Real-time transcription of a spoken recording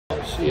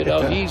You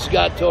know, he's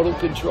got total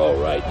control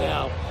right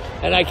now,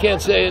 and I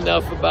can't say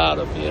enough about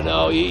him. You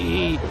know,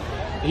 he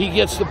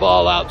gets the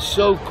ball out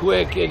so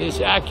quick, and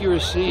his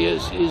accuracy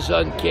is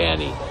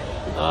uncanny.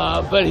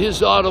 But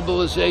his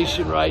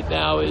audibilization right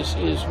now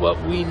is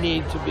what we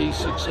need to be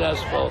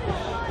successful,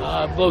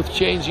 both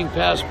changing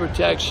pass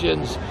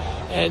protections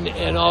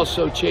and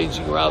also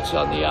changing routes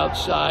on the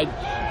outside,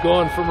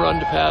 going from run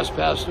to pass,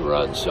 pass to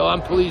run. So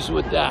I'm pleased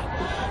with that.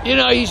 You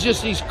know,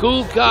 he's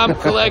cool, calm,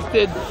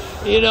 collected.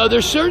 You know,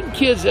 there's certain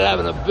kids that have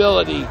an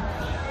ability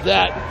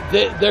that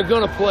they're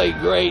going to play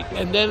great,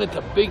 and then at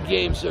the big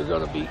games they're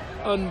going to be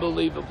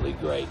unbelievably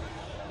great.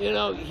 You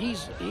know, he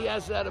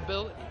has that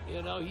ability.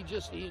 You know, he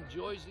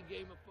enjoys the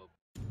game of football.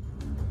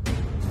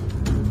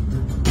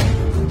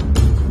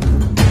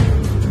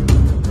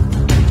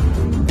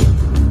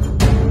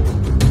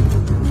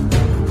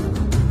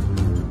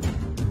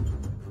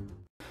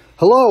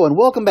 Hello and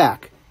welcome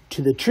back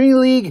to the Trinity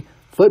League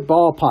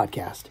Football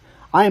Podcast.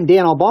 I am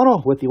Dan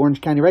Albano with the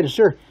Orange County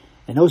Register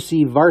and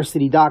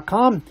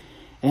OCVarsity.com,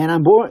 and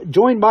I'm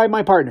joined by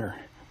my partner,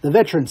 the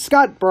veteran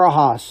Scott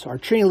Barajas, our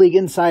Trinity League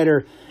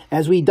insider,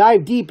 as we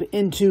dive deep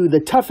into the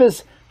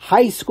toughest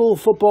high school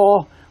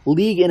football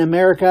league in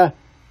America,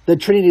 the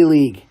Trinity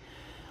League.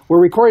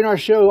 We're recording our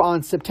show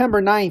on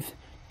September 9th,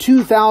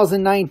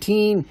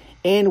 2019,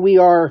 and we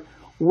are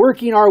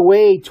working our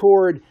way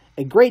toward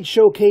a great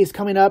showcase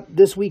coming up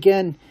this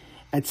weekend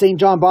at St.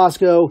 John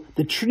Bosco,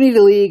 the Trinity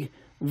League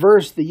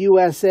versus the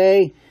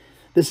USA.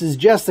 This is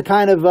just the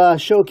kind of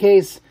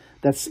showcase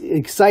that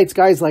excites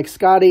guys like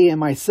Scotty and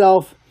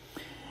myself.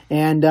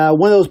 And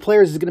one of those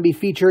players is going to be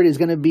featured is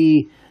going to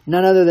be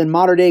none other than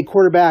Mater Dei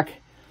quarterback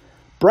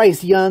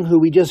Bryce Young, who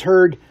we just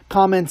heard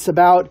comments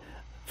about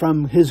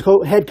from his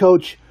head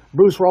coach,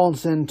 Bruce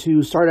Rawlinson,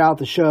 to start out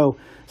the show.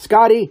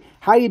 Scotty,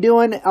 how you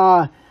doing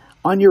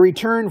on your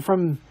return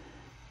from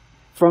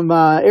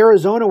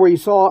Arizona, where you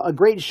saw a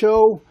great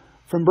show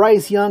from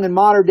Bryce Young and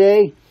Mater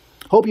Dei?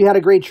 Hope you had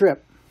a great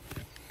trip.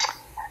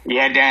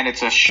 Yeah, Dan,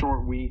 it's a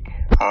short week.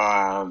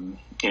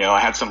 You know, I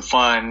had some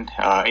fun,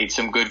 ate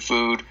some good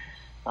food,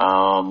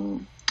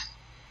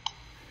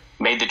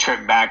 made the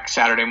trip back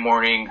Saturday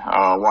morning,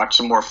 watched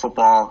some more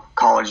football,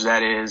 college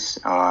that is,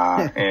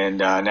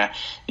 and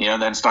you know,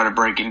 then started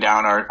breaking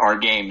down our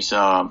games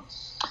en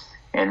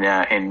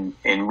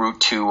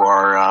route to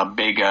our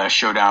big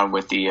showdown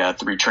with the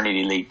three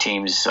Trinity League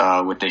teams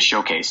with this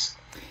showcase.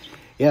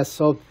 Yes,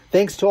 so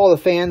thanks to all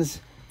the fans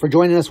for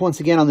joining us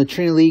once again on the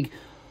Trinity League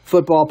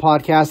Football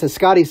Podcast. As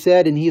Scotty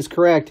said, and he is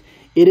correct,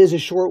 it is a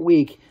short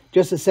week.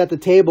 Just to set the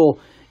table,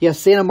 yes,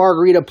 Santa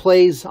Margarita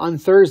plays on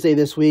Thursday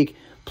this week,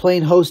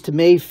 playing host to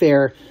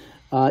Mayfair.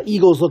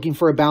 Eagles looking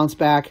for a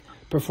bounce-back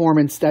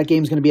performance. That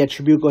game's going to be at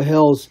Trabuco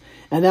Hills.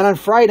 And then on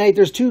Friday night,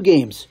 there's two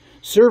games.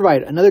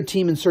 Servite, another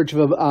team in search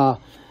of a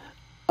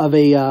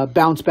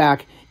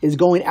bounce-back, is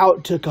going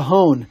out to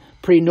Cajon,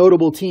 pretty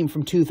notable team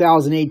from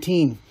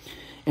 2018.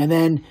 And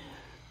then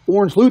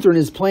Orange Lutheran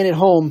is playing at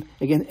home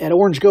again at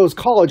Orange Goes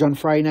College on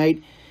Friday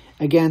night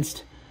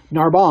against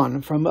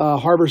Narbonne from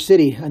Harbor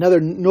City,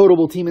 another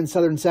notable team in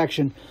Southern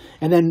Section.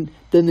 And then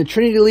the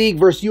Trinity League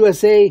versus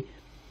USA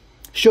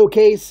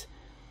showcase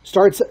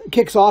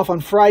kicks off on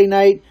Friday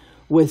night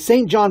with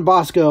St. John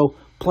Bosco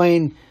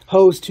playing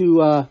host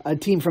to a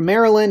team from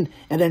Maryland.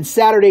 And then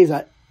Saturday's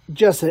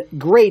just a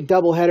great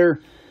doubleheader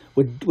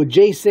with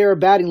Jay Sarah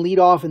batting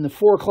leadoff in the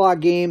 4 o'clock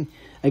game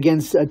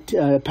against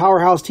a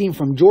powerhouse team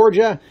from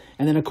Georgia.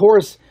 And then, of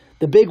course,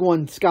 the big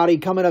one, Scotty,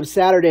 coming up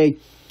Saturday,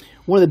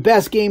 one of the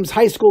best games,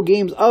 high school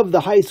games of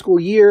the high school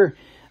year,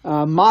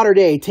 Mater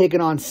Dei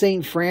taking on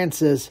St.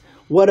 Francis.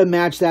 What a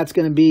match that's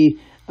going to be.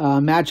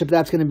 Matchup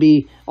that's going to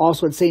be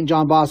also at St.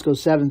 John Bosco,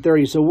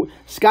 7:30. So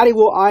Scotty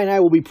and I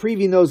will be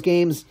previewing those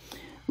games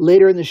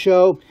later in the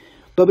show.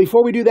 But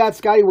before we do that,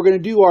 Scotty, we're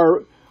going to do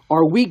our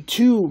Week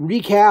 2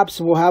 recaps,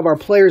 and we'll have our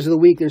Players of the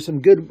Week. There's some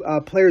good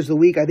Players of the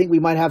Week. I think we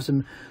might have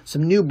some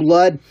new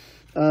blood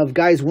of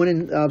guys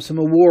winning some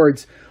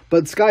awards.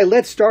 But Scotty,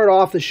 let's start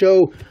off the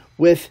show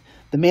with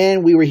the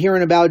man we were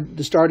hearing about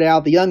to start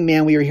out, the young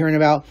man we were hearing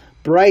about,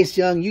 Bryce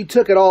Young. You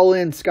took it all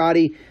in,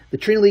 Scotty. The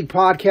Trinity League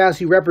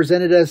Podcast, you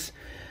represented us,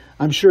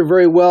 I'm sure,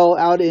 very well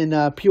out in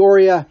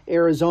Peoria,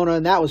 Arizona,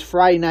 and that was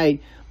Friday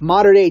night.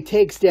 Mater Dei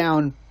takes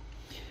down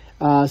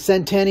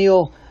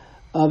Centennial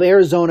of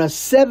Arizona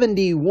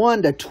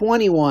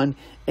 71-21,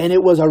 and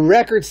it was a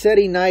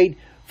record-setting night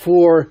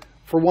for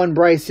one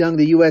Bryce Young,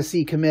 the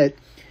USC commit.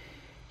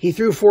 He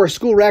threw for a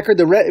school record.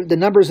 The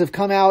numbers have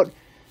come out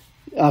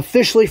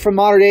officially from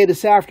Mater Dei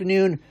this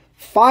afternoon.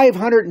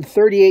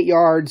 538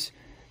 yards,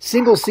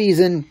 single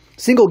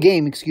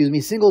game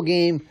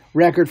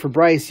record for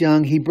Bryce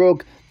Young. He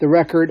broke the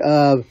record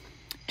of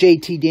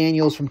JT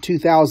Daniels from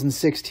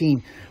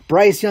 2016.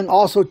 Bryce Young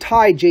also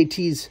tied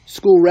JT's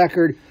school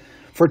record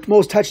for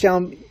most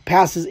touchdown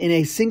passes in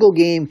a single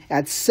game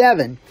at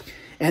 7.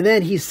 And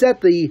then he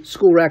set the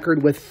school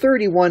record with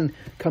 31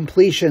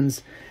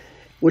 completions,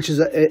 which is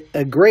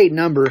a great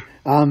number.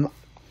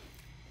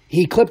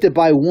 He clipped it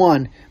by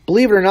 1.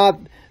 Believe it or not,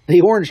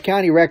 the Orange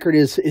County record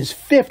is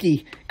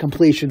 50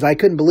 completions. I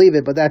couldn't believe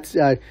it, but that's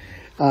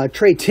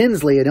Trey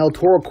Tinsley, an El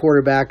Toro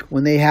quarterback,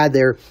 when they had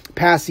their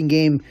passing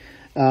game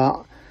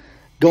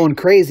going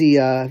crazy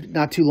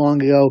not too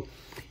long ago.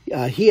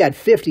 He had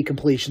 50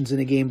 completions in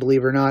a game,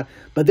 believe it or not.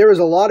 But there was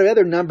a lot of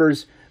other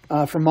numbers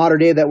from Mater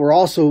Dei that were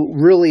also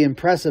really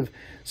impressive.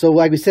 So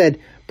like we said,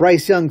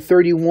 Bryce Young,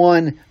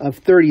 31 of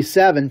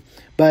 37.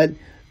 But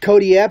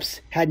Cody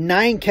Epps had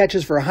 9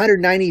 catches for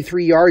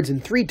 193 yards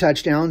and 3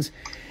 touchdowns.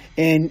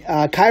 And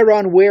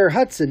Kyron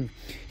Ware-Hudson,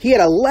 he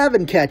had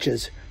 11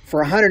 catches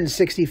for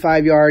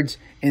 165 yards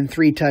and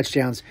 3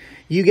 touchdowns.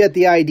 You get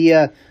the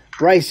idea.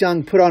 Bryce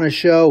Young put on a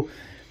show.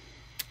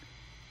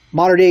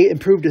 Mater Dei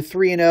improved to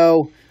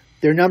 3-0.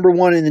 They're number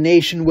 1 in the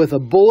nation with a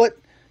bullet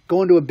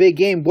going to a big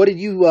game. What did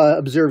you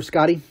observe,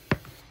 Scotty?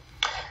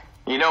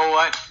 You know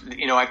what?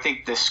 I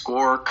think the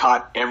score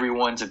caught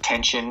everyone's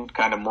attention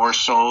kind of more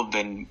so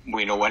than,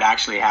 what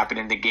actually happened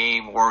in the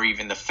game, or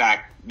even the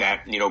fact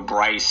that,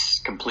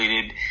 Bryce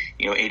completed,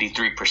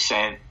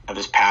 83% of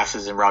his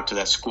passes en route to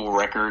that school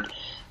record.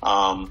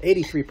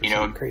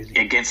 83%, crazy.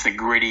 Against the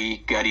gritty,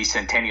 gutty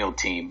Centennial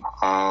team.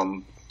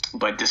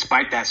 But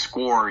despite that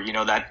score,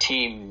 that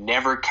team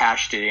never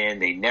cashed it in.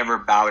 They never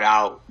bowed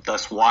out.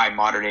 That's why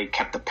Mater Dei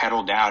kept the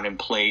pedal down and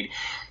played,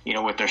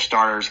 with their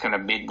starters kind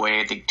of midway,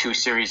 I think 2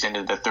 series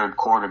into the third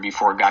quarter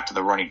before it got to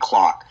the running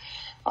clock.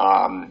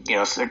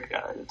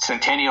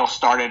 Centennial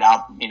started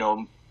out,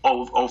 0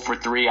 for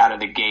 3 out of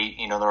the gate,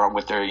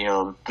 with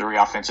their, 3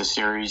 offensive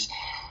series.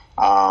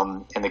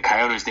 And the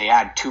Coyotes, they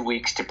had 2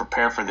 weeks to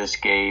prepare for this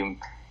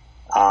game.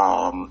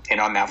 And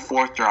on that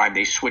 4th drive,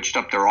 they switched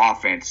up their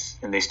offense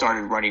and they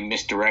started running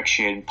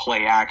misdirection,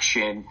 play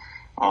action.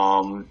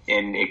 And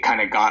it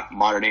kind of got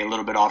Mater Dei a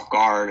little bit off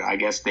guard. I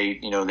guess they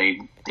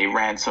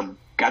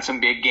got some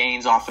big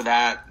gains off of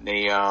that.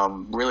 They,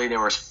 there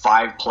was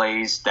 5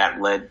 plays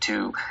that led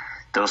to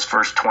those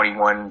first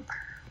 21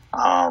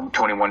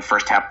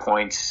 first half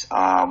points.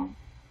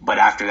 But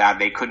after that,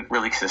 they couldn't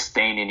really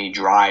sustain any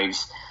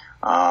drives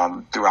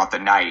throughout the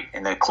night.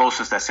 And the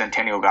closest that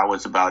Centennial got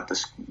was about the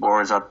score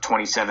was up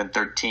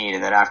 27-13.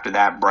 And then after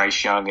that,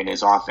 Bryce Young and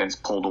his offense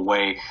pulled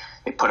away.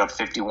 They put up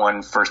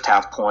 51 first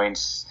half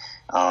points.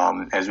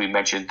 As we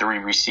mentioned, 3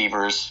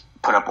 receivers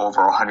put up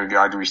over 100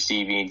 yards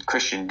receiving.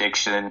 Christian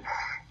Dixon,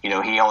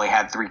 he only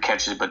had 3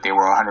 catches, but they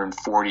were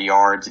 140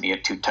 yards, and he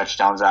had 2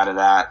 touchdowns out of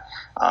that.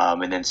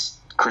 And then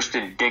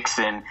Christian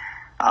Dixon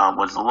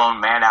was the lone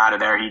man out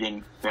of there.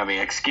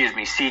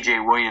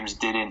 CJ Williams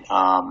didn't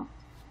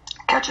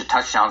catch a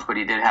touchdowns, but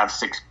he did have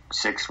six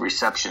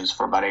receptions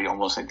for about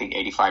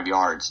 85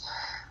 yards.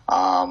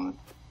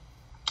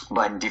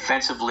 But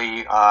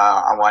defensively,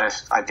 I want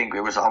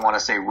to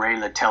say Ray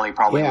Latelli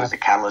probably was the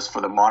catalyst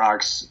for the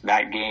Monarchs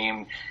that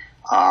game.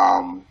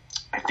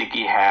 I think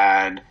he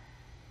had.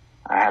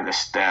 I have the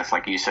stats,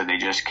 like you said, they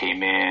just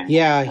came in.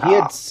 Yeah, he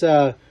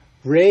had.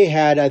 Ray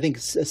had, I think,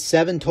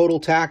 7 total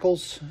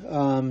tackles,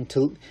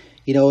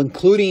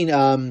 including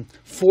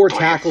 4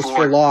 tackles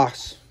for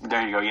loss.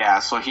 There you go. Yeah.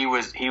 So he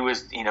was, and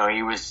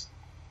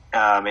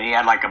he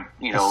had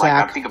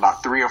I think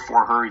about 3 or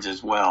 4 hurries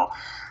as well.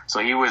 So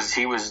he was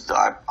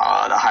the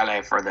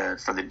highlight for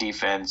the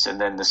defense.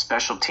 And then the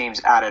special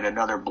teams added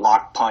another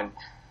block punt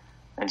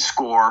and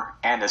score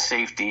and a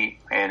safety.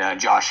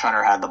 And Josh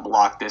Hunter had the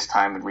block this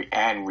time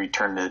and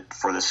returned it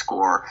for the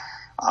score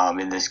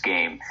in this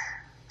game.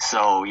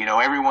 So,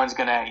 everyone's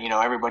going to,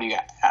 everybody,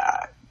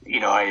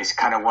 is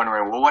kind of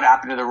wondering, well, what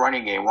happened to the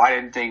running game? Why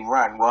didn't they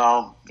run?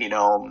 Well,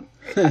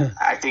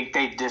 I think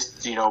they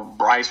just,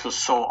 Bryce was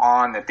so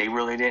on that they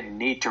really didn't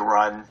need to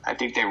run. I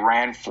think they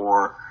ran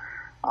for,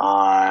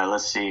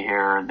 let's see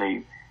here,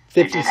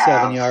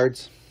 57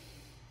 yards.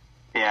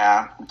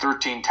 Yeah,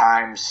 13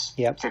 times,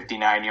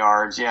 59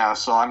 yards. Yeah,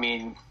 so,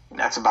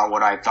 that's about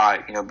what I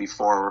thought,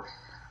 before.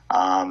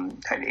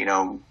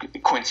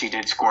 Quincy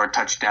did score a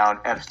touchdown.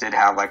 Epps did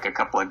have a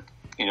couple of,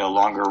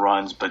 longer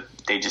runs, but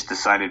they just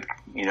decided,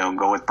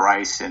 go with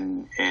Bryce,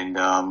 and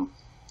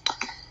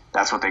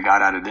that's what they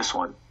got out of this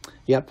one.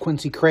 Yep,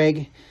 Quincy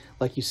Craig,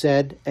 like you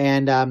said.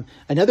 And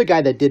another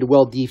guy that did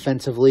well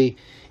defensively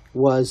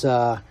was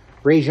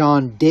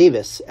Rajon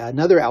Davis,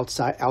 another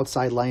outside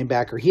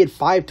linebacker. He had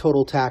 5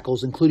 total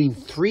tackles, including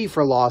 3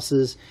 for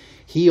losses.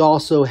 He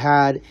also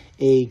had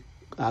a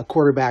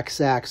quarterback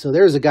sack. So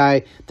there's a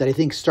guy that I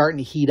think starting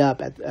to heat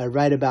up at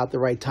right about the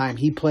right time.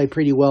 He played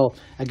pretty well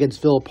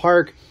against Villa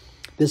Park.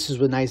 This is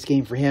a nice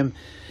game for him.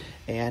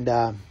 And,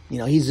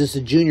 he's just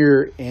a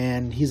junior,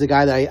 and he's a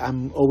guy that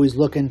I'm always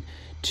looking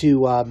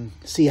to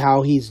see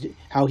how he's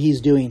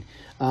doing.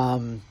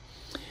 As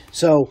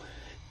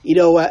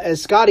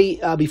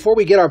Scotty, before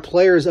we get our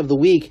players of the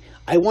week,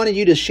 I wanted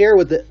you to share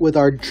with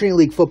our Trinity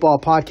League Football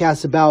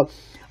Podcast about,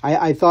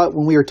 I thought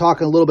when we were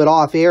talking a little bit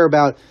off air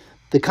about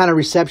the kind of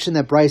reception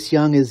that Bryce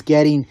Young is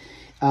getting,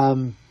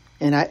 and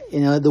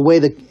the way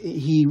that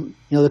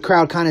the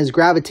crowd kind of is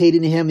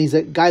gravitating to him. He's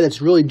a guy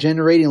that's really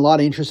generating a lot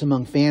of interest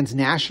among fans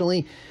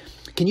nationally.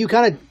 Can you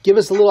kind of give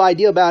us a little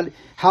idea about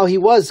how he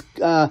was,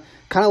 kind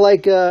of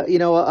like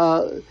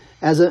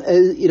as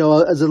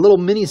a little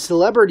mini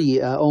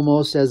celebrity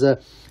almost, that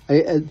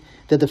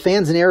the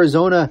fans in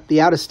Arizona,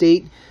 the out of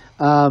state,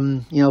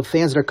 fans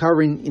that are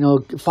covering,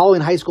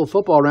 following high school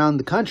football around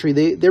the country,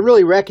 they're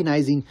really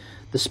recognizing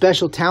the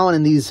special talent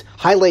in these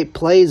highlight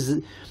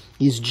plays,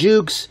 these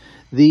jukes,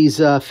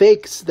 these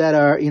fakes that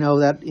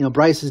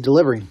Bryce is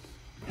delivering.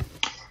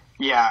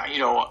 Yeah,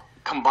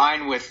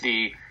 combined with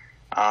the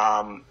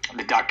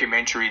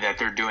documentary that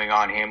they're doing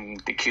on him,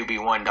 the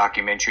QB1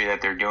 documentary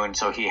that they're doing,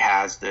 so he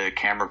has the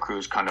camera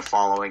crews kind of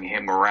following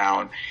him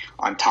around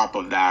on top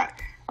of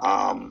that.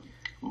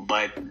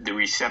 But the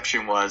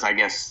reception was, I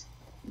guess,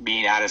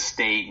 being out of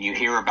state, and you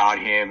hear about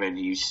him and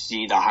you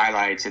see the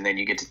highlights, and then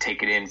you get to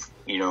take it in,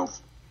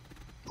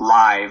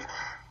 live.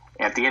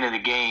 At the end of the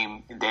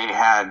game, they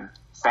had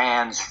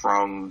fans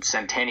from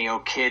Centennial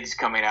kids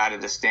coming out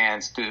of the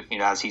stands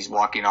as he's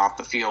walking off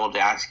the field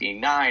asking,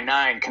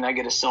 9, can I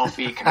get a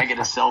selfie? Can I get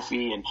a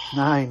selfie? And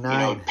 9.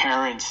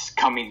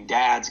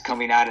 dads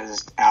coming out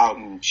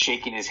and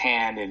shaking his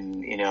hand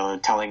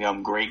and, telling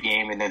him great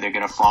game, and then they're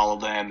going to follow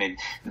them and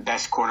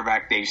best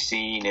quarterback they've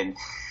seen.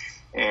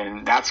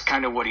 And that's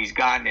kind of what he's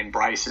gotten. And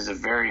Bryce is a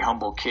very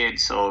humble kid.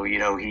 So,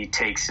 he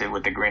takes it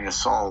with a grain of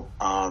salt.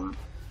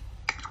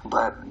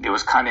 But it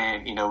was kind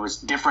of, it was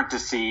different to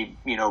see,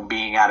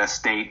 being out of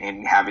state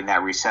and having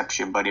that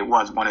reception. But it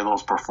was one of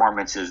those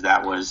performances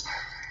that was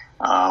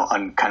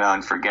kind of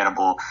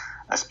unforgettable,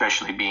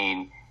 especially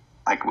being,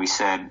 like we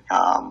said,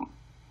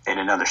 in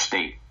another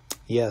state.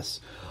 Yes.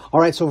 All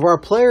right, so for our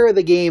player of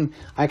the game,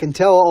 I can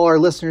tell all our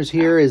listeners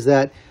here is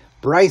that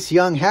Bryce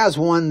Young has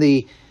won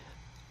the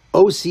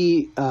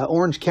OC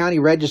Orange County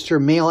Register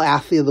Male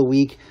Athlete of the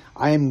Week.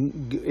 I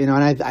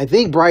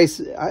think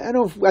Bryce, I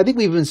think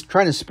we've been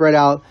trying to spread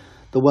out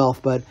the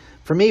wealth, but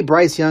for me,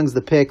 Bryce Young's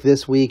the pick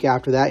this week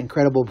after that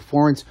incredible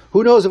performance.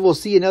 Who knows if we'll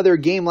see another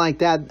game like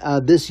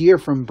that this year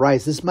from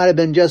Bryce. This might have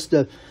been just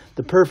the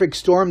perfect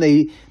storm.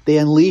 They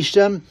unleashed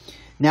him.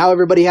 Now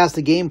everybody has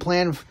to game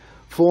plan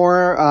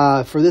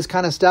for this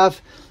kind of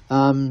stuff.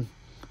 Who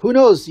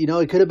knows?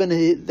 That could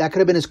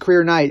have been his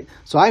career night.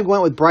 So I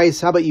went with Bryce.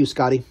 How about you,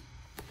 Scotty?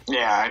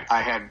 Yeah,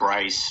 I had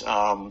Bryce.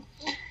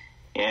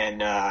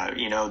 And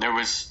there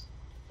was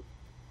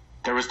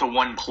the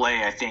one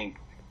play, I think,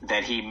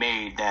 that he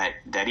made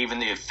that even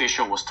the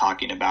official was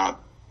talking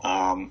about.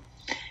 And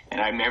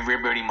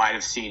everybody might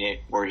have seen it,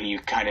 where he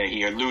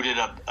eluded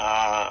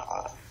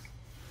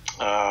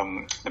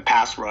the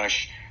pass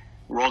rush,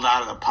 rolled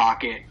out of the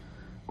pocket,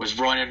 was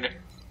running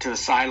to the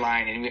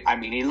sideline,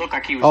 and he looked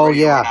like he was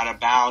ready to run out of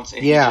bounds,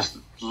 and he just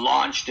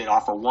launched it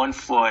off of 1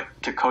 foot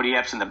to Cody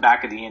Epps in the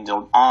back of the end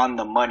zone on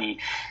the money,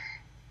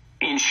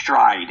 in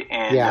stride.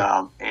 And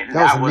that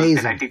was amazing.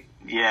 And I think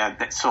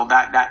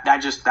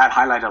that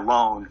highlight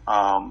alone,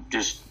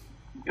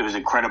 it was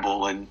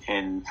incredible.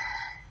 And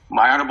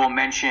my honorable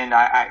mention,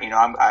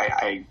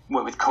 I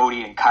went with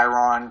Cody and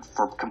Kyron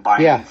for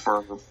combining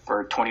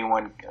for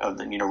 21 of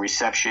the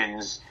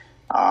receptions,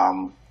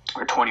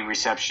 or 20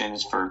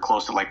 receptions for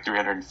close to like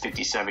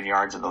 357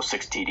 yards of those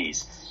 6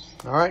 TDs.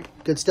 All right,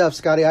 good stuff,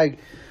 Scotty.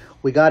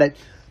 We got it.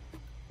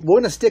 We're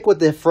going to stick with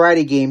the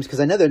Friday games because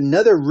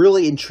another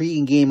really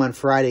intriguing game on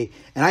Friday.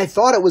 And I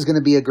thought it was going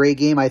to be a great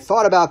game. I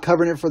thought about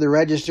covering it for the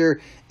Register,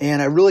 and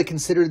I really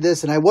considered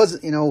this. And I was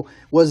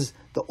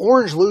the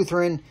Orange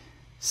Lutheran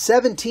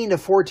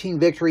 17-14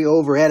 victory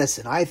over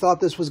Edison. I thought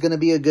this was going to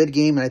be a good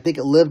game, and I think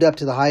it lived up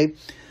to the hype.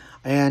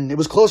 And it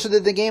was closer to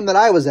the game that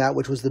I was at,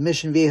 which was the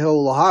Mission Viejo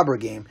La Habra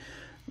game.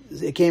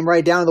 It came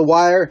right down to the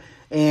wire,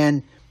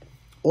 and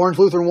Orange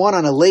Lutheran won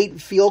on a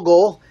late field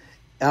goal.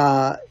 They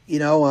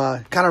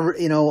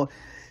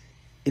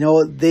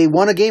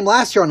won a game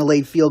last year on a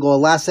late field goal, a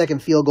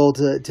last-second field goal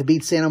to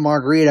beat Santa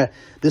Margarita.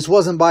 This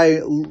wasn't by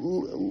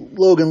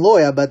Logan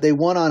Loya, but they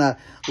won on a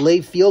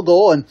late field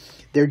goal, and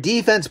their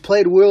defense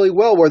played really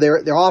well, where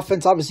their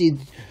offense obviously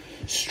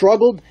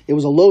struggled. It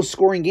was a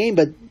low-scoring game,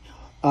 but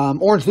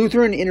Orange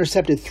Lutheran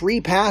intercepted 3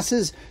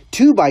 passes,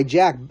 2 by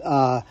Jack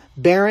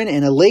Barron,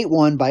 and a late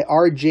one by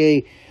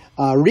R.J.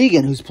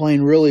 Regan, who's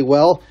playing really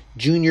well,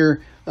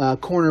 junior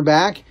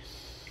cornerback.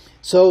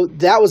 So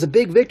that was a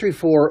big victory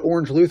for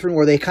Orange Lutheran,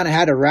 where they kind of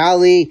had to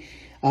rally.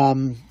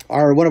 One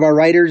of our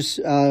writers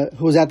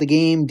who was at the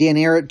game, Dan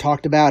Arrett,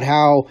 talked about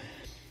how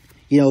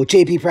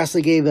J.P.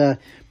 Presley gave a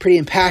pretty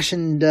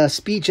impassioned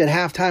speech at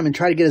halftime and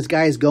tried to get his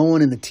guys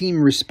going, and the team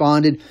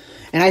responded.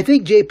 And I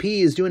think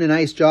J.P. is doing a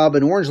nice job.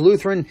 And Orange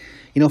Lutheran,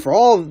 for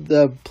all of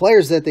the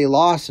players that they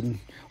lost, and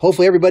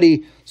hopefully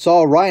everybody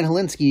saw Ryan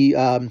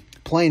Helinski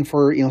playing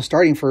for,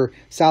 starting for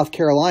South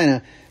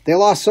Carolina. They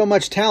lost so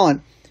much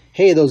talent.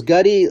 Hey, those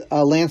gutty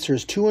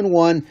Lancers,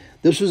 2-1.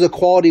 This was a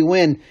quality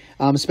win,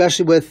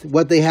 especially with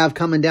what they have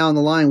coming down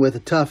the line with a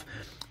tough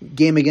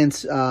game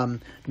against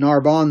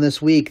Narbonne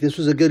this week. This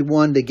was a good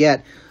one to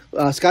get.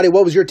 Scotty,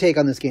 what was your take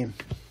on this game?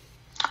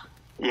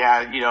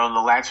 Yeah,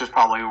 the Lancers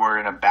probably were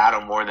in a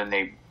battle more than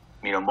they,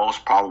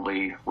 most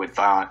probably would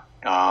thought,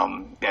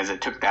 as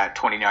it took that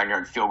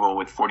 29-yard field goal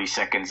with 40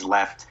 seconds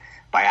left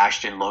by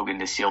Ashton Logan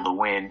to seal the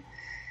win.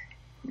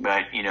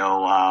 But,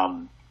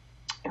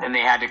 and then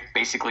they had to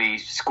basically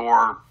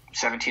score,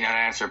 17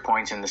 unanswered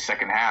points in the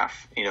second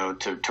half,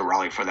 to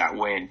rally for that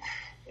win.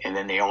 And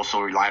then they also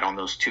relied on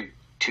those two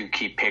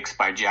key picks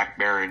by Jack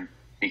Barron,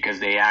 because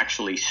they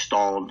actually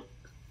stalled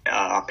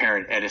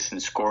apparent Edison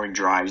scoring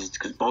drives,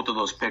 because both of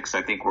those picks,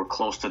 I think, were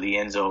close to the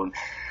end zone.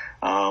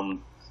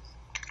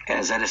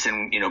 As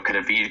Edison, could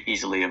have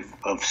easily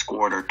have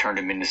scored or turned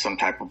him into some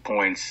type of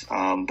points,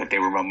 but they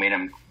were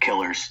momentum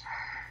killers.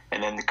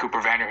 And then Cooper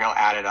Vanderhill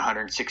added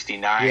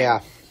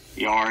 169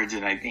 yards,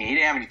 and he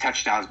didn't have any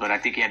touchdowns, but I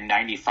think he had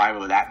 95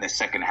 of that in the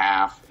second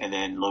half. And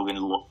then Logan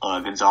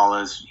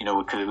Gonzalez,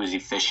 because he was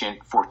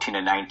efficient, 14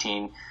 of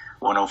 19,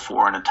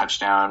 104 on a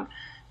touchdown.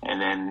 And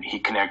then he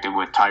connected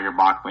with Tiger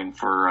Bachman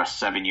for a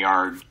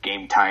 7-yard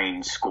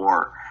game-tying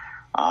score.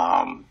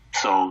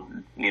 So,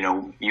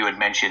 you had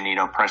mentioned,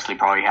 Presley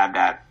probably had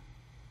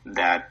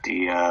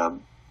the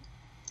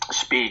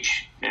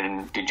speech,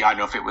 and did y'all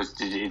know if it was,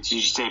 did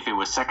you say if it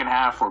was second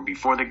half or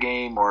before the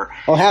game or?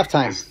 Oh,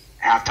 halftime.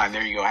 Halftime,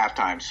 there you go,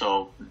 halftime.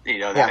 So,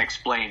 that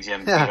explains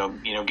him,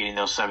 getting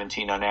those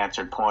 17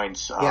 unanswered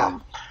points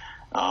for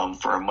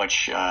a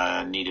much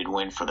needed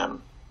win for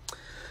them.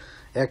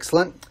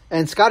 Excellent.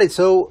 And Scotty,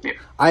 so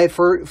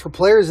for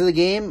players of the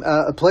game,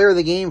 a player of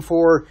the game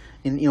player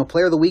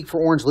of the week for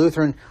Orange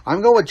Lutheran,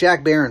 I'm going with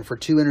Jack Barron for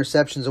 2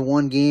 interceptions in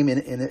one game, and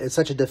it's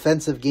such a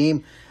defensive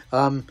game.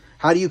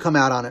 How do you come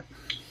out on it?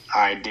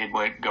 I did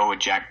go with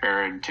Jack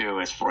Barron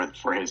too, as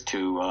for his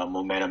 2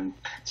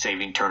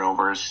 momentum-saving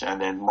turnovers, and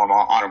then more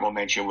honorable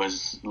mention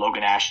was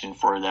Logan Ashton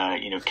for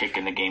the kick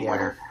in the game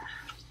winner.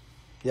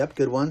 Yep,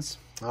 good ones.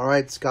 All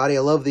right, Scotty,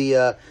 I love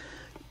the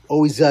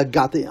always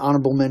got the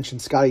honorable mention.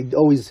 Scotty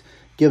always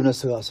giving us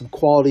some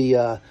quality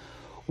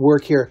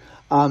work here.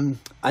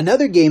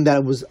 Another game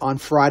that was on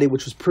Friday,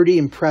 which was pretty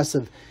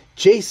impressive,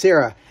 Jay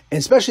Serra, and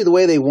especially the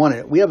way they won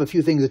it. We have a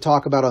few things to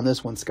talk about on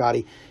this one,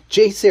 Scotty.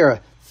 Jay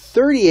Serra,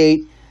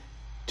 38-14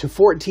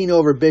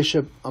 over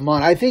Bishop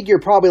Ammon. I think you're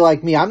probably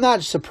like me. I'm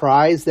not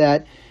surprised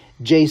that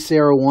Jay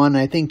Serra won.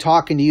 I think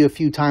talking to you a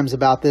few times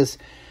about this,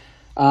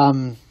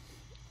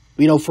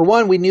 for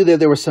one, we knew that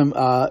there were some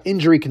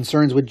injury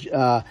concerns with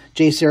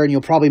Jay Serra, and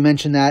you'll probably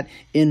mention that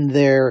in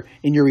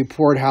your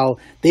report, how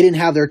they didn't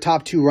have their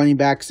top 2 running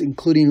backs,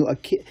 including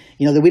that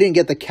we didn't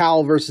get the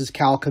Cal versus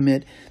Cal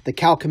commit. The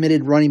Cal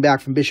committed running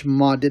back from Bishop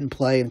Ammon didn't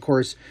play, and of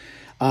course,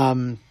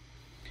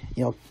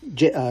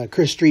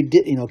 Chris Street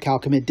did. Cal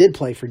commit did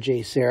play for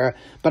Jay Serra,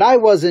 but I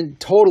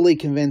wasn't totally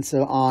convinced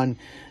on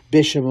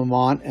Bishop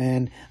Ammon,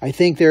 and I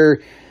think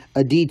they're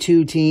a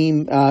D2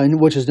 team,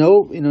 which is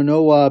no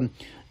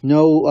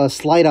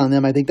slight on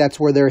them. I think that's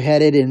where they're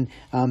headed, and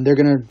they're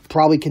going to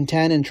probably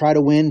contend and try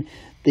to win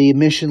the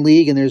Mission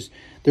League, and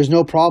there's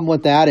no problem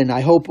with that. And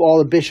I hope all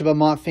the Bishop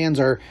Ammon fans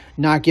are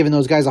not giving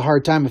those guys a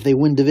hard time if they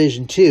win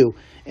Division 2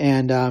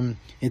 and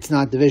it's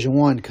not Division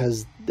 1,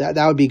 because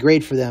that would be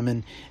great for them,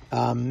 and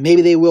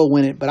maybe they will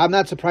win it. But I'm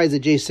not surprised that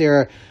Jay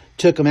Serra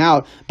took them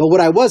out. But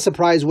what I was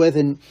surprised with,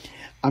 and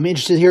I'm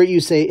interested to hear what you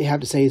have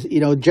to say, is,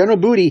 General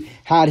Booty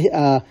had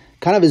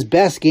kind of his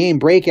best game,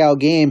 breakout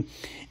game,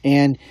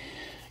 and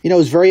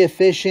was very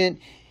efficient.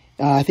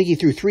 I think he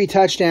threw 3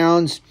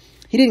 touchdowns.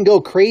 He didn't go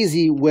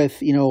crazy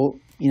with, it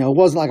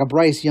wasn't like a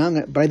Bryce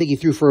Young, but I think he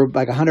threw for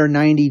like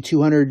 190,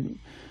 200,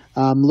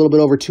 a little bit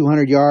over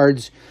 200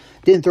 yards.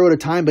 Didn't throw it a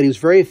time, but he was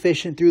very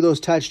efficient through those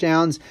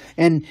touchdowns.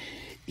 And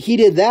he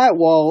did that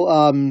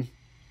while,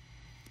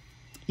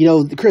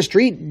 Chris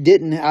Street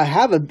didn't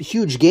have a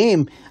huge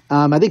game.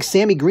 I think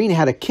Sammy Green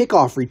had a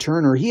kickoff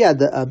return, or he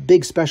had a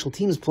big special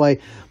teams play,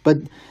 but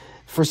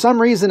for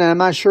some reason, and I'm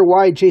not sure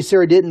why, Jay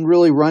Serra didn't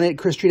really run it.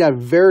 Chris Street had a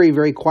very,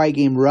 very quiet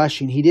game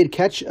rushing. He did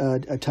catch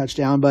a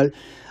touchdown, but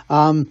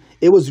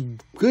it was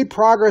good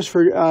progress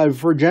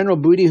for General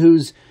Booty,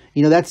 who's,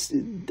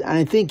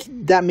 I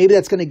think that maybe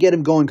that's going to get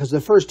him going, because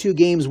the first 2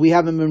 games we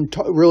haven't been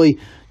really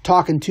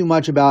talking too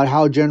much about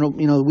how General,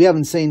 we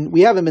haven't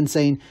been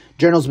saying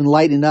General's been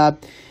lighting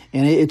up,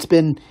 and it's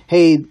been,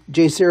 hey,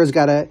 Jay Serra's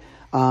got a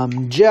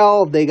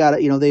gel. They got,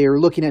 they are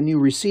looking at new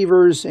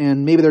receivers,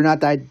 and maybe they're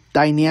not that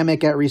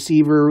dynamic at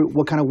receiver.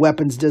 What kind of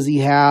weapons does he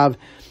have?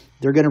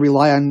 They're going to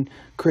rely on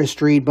Chris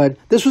Street, but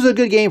this was a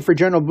good game for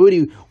General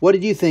Booty. What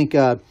did you think,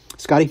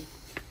 Scotty?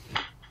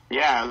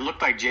 Yeah, it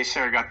looked like Jay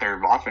Serra got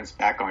their offense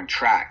back on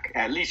track,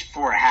 at least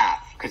for a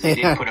half, because they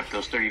did put up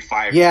those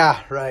 35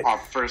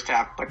 off first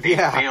half, but they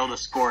failed to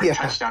score a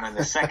touchdown in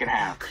the second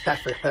half.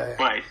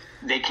 But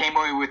they came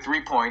away with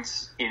 3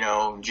 points.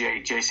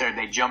 Jay Serra,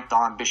 they jumped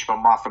on Bishop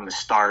Ammon from the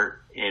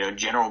start.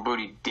 General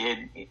Booty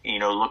did,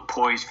 look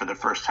poised for the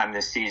first time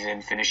this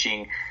season,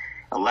 finishing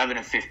 11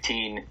 of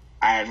 15.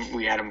 I had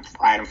him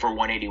for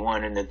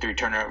 181 and then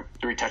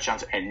 3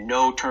 touchdowns and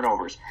no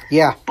turnovers.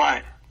 Yeah.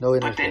 But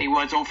then he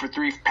was 0 for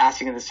 3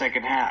 passing in the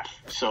second half.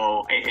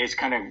 So it's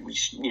kind of,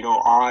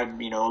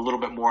 odd, a little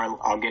bit more.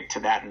 I'll get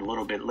to that in a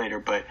little bit later.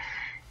 But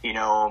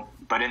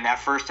but in that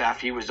first half,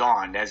 he was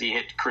on as he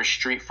hit Chris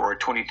Street for a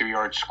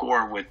 23-yard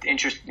score with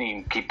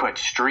interesting. He put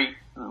Street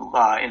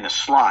in the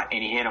slot,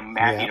 and he hit him,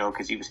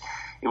 because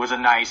it was a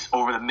nice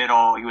over the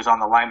middle. He was on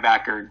the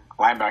linebacker.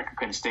 Linebacker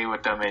couldn't stay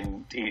with him,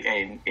 and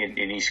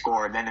he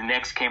scored. And then the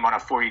next came on a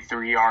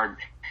 43-yard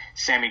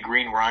Sammy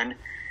Green run,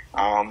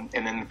 and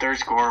then the third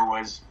score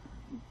was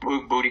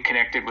Booty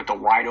connected with a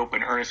wide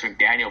open Ernest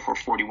McDaniel for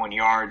 41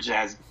 yards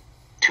as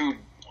two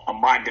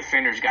Ahmad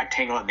defenders got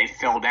tangled and they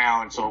fell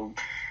down. So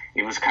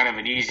it was kind of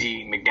an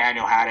easy.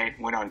 McDaniel had it,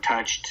 went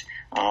untouched,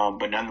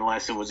 but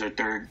nonetheless it was their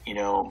third.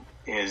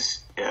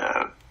 His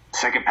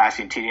second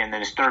passing TD, and then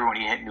his third one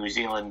he hit New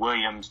Zealand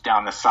Williams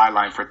down the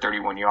sideline for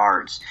 31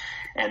 yards.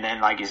 And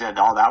then, like you said,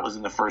 all that was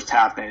in the first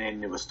half, and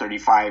then it was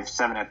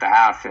 35-7 at the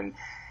half. And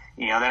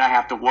then I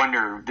have to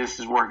wonder. This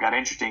is where it got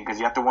interesting, because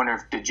you have to wonder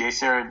if did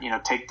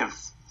JSerra, take the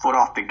foot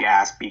off the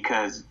gas,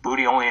 because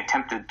Booty only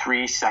attempted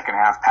 3 second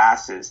half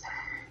passes.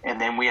 And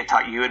then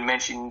you had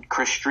mentioned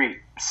Chris Street,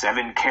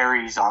 7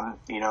 carries on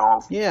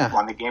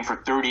the game for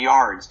 30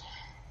 yards.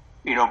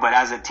 But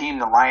as a team,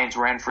 the Lions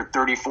ran for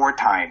 34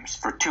 times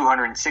for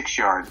 206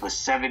 yards with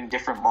 7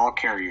 different ball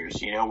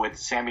carriers. With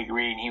Sammy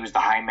Green, he was the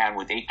high man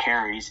with 8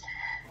 carries.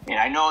 And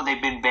I know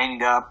they've been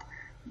banged up,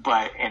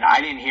 and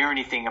I didn't hear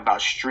anything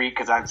about Street,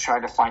 because I've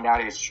tried to find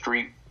out if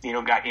Street,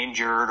 got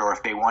injured, or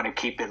if they want to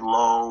keep it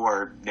low,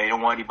 or they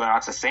don't want anybody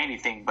else to say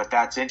anything. But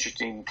that's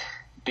interesting,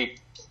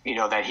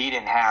 that he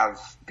didn't have,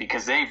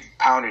 because they've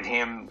pounded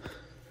him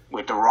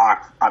with the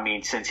rock,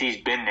 since he's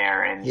been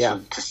there. And so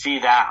to see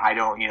that, I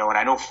don't, and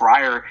I know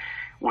Fryer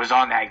was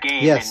on that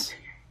game. Yes.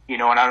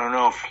 And, and I don't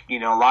know if,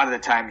 a lot of the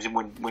times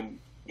when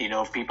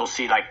if people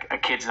see like a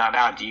kid's not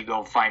out, do you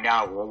go find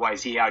out, well, why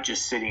is he out,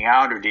 just sitting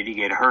out, or did he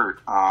get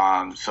hurt?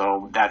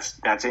 So that's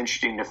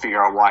interesting to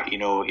figure out why,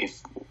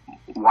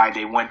 why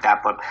they went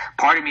that. But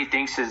part of me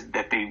thinks is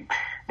that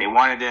they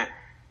wanted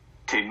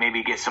to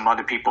maybe get some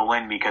other people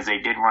in, because they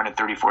did run it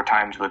 34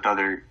 times with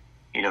other,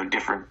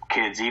 different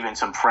kids, even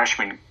some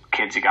freshman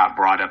kids that got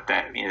brought up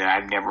that,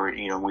 I've never,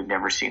 we've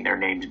never seen their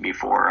names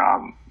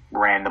before,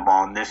 ran the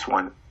ball in this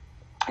one,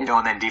 and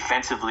then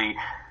defensively,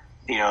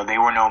 they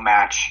were no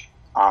match,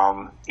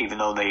 even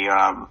though they,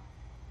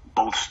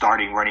 both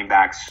starting running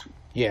backs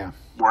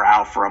were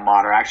out for a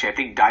Mater. Actually, I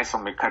think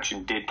Dyson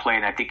McCutcheon did play,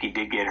 and I think he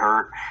did get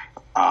hurt,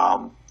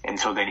 and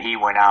so then he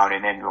went out,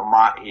 and then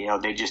Vermont,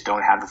 they just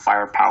don't have the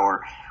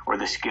firepower or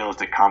the skills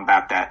to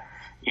combat that,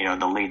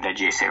 the lead that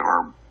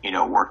JSerra,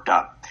 worked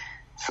up.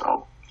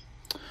 So.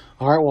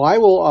 All right. Well, I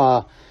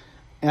will,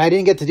 and I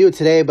didn't get to do it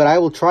today, but I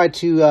will try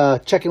to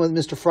check in with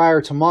Mr. Fryer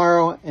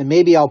tomorrow, and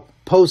maybe I'll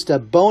post a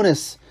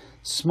bonus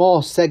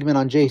small segment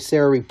on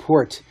JSerra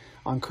Report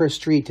on Chris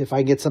Street if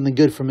I get something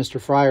good from Mr.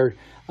 Fryer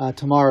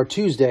tomorrow,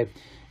 Tuesday,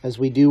 as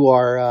we do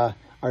our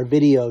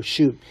video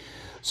shoot.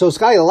 So,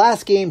 Scotty, the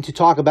last game to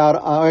talk about,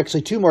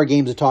 actually 2 more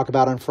games to talk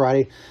about on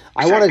Friday.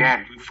 We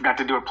forgot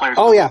to do a player's.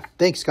 Oh, yeah.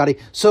 Thanks, Scotty.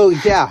 So,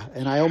 yeah,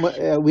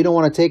 and we don't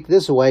want to take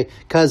this away,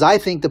 because I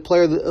think the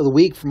player of the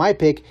week for my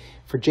pick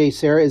for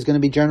JSerra is going to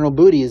be General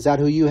Booty. Is that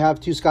who you have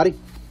too, Scotty?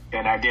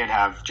 And I did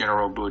have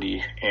General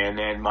Booty. And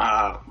then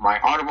my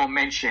honorable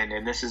mention,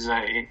 and this is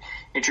an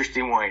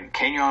interesting one,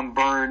 Kenyon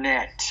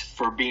Burnett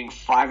for being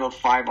 5 of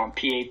 5 on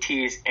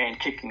PATs and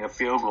kicking a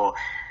field goal.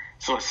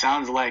 So it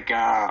sounds like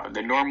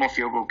the normal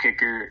field goal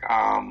kicker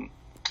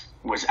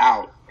was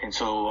out. And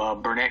so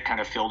Burnett kind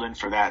of filled in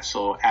for that.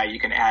 So you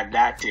can add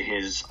that to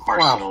his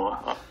arsenal.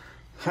 Wow.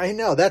 I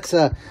know. That's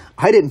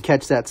I didn't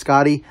catch that,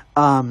 Scotty.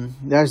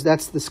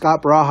 That's the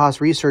Scott Barajas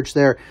research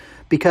there.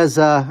 Because,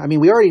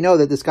 we already know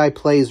that this guy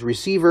plays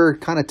receiver,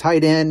 kind of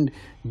tight end,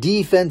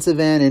 defensive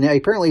end, and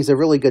apparently he's a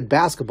really good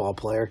basketball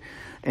player.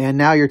 And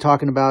now you're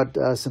talking about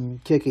some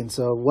kicking.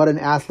 So what an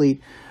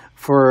athlete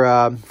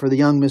for the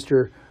young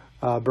Mr.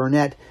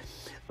 Burnett.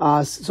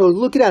 So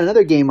looking at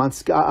another game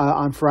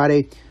on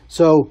Friday.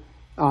 So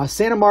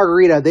Santa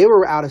Margarita, they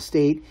were out of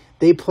state.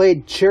 They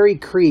played Cherry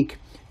Creek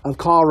of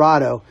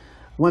Colorado.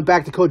 Went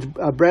back to Coach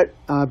Brent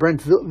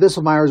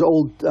Visselmeyer's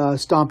old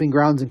stomping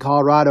grounds in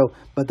Colorado,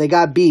 but they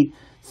got beat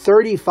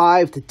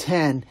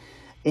 35-10,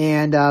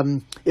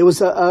 and it was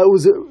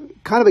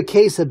kind of a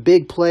case of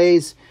big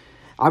plays.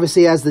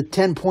 Obviously, as the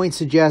 10 points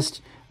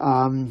suggest,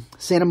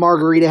 Santa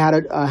Margarita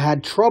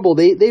had trouble.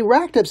 They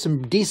racked up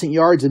some decent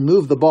yards and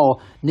moved the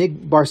ball. Nick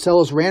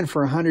Barcelos ran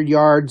for 100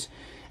 yards,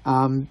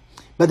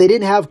 but they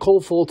didn't have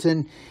Cole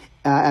Fulton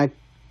at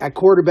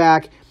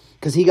quarterback,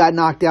 because he got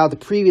knocked out the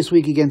previous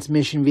week against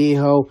Mission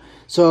Viejo.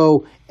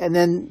 So, and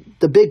then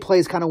the big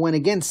plays kind of went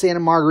against Santa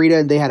Margarita,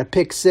 and they had a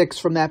pick 6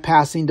 from that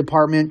passing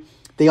department.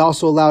 They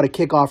also allowed a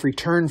kickoff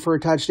return for a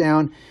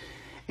touchdown.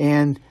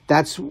 And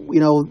that's,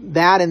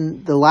 that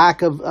and the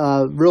lack of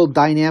real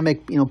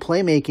dynamic,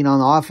 playmaking on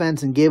the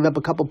offense, and gave up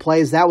a couple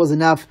plays. That was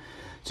enough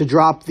to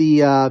drop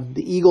the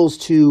Eagles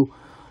to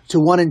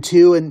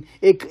 1-2. And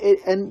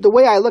and the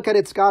way I look at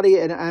it, Scotty,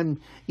 and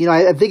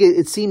I think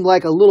it seemed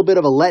like a little bit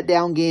of a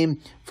letdown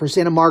game for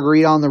Santa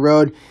Margarita on the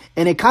road.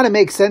 And it kind of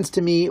makes sense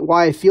to me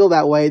why I feel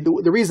that way.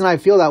 The reason I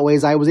feel that way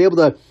is I was able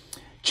to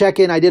check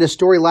in. I did a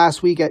story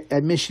last week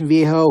at Mission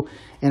Viejo,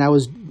 and I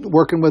was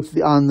working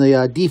on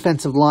the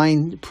defensive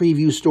line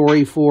preview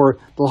story for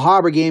the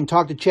La Habra game.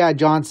 Talked to Chad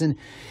Johnson,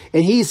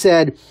 and he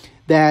said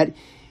that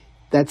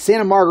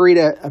Santa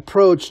Margarita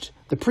approached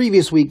the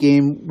previous week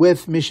game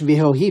with Mission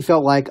Viejo. He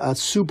felt like a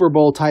Super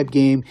Bowl type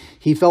game.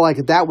 He felt like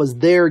that was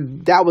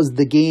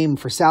the game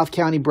for South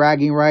County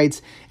bragging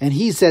rights. And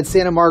he said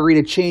Santa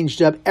Margarita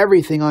changed up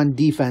everything on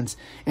defense,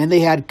 and they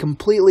had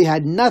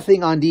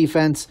nothing on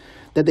defense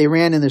that they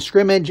ran in the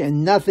scrimmage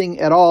and nothing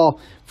at all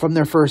from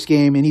their first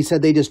game. And he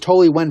said they just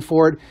totally went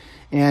for it.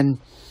 And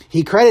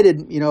he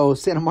credited,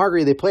 Santa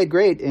Margarita. They played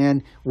great,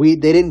 and they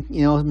didn't,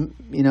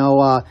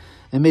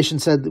 and Mission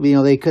said,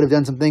 they could have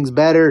done some things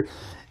better.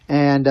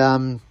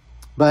 And,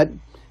 but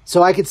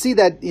so I could see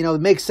that,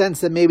 it makes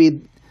sense that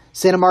maybe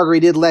Santa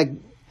Margarita did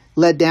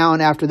let down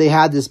after they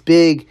had this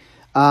big,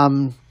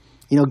 game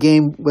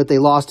that they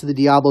lost to the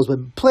Diablos,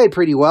 but played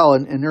pretty well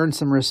and earned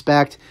some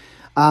respect.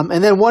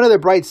 And then one other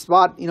bright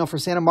spot, for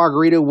Santa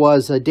Margarita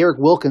was Derek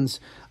Wilkins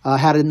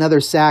had another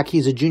sack.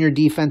 He's a junior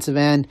defensive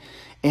end.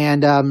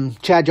 And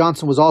Chad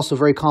Johnson was also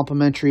very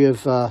complimentary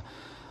of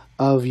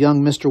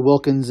young Mr.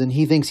 Wilkins, and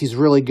he thinks he's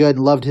really good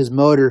and loved his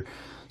motor.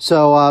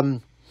 So,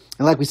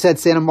 and like we said,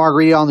 Santa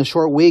Margarita on the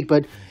short week.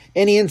 But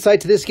any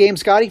insight to this game,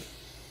 Scotty?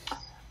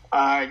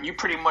 You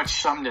pretty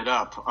much summed it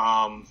up.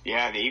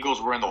 The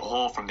Eagles were in the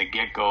hole from the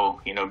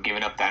get-go,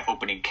 giving up that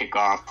opening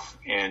kickoff.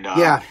 And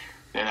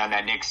then on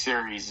that next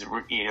series,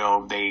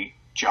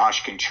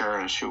 Josh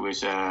Contreras, who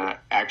was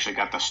actually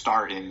got the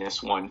start in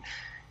this one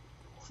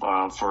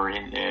for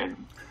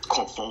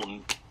Colt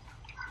Fulton,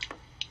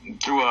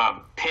 threw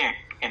a pick,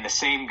 and the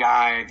same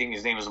guy, I think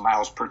his name was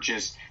Miles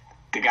Purchase,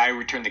 the guy who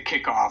returned the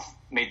kickoff,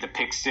 made the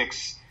pick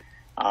six.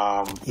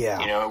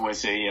 It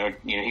was he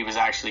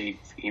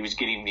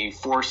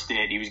forced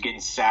it. He was getting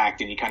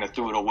sacked, and he kind of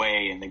threw it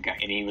away, and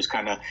he was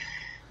kind of,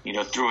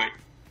 threw it.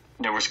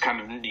 There was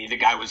the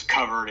guy was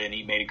covered, and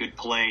he made a good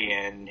play,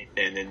 and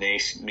then they,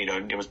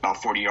 it was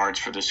about 40 yards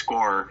for the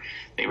score.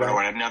 They would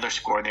run another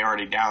score, and they were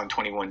already down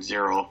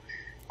 21-0.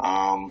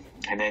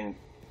 And then,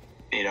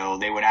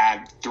 they would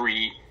add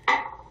 3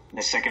 in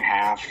the second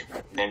half.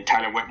 Then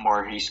Tyler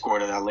Whitmore, he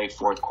scored a late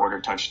fourth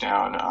quarter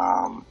touchdown.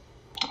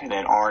 And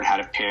then Ard had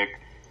a pick.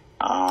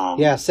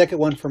 Second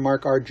one for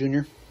Mark Ard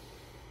Jr.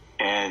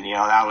 And,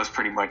 that was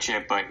pretty much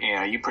it. But,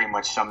 you pretty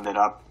much summed it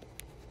up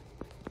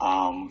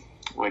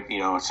with,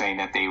 saying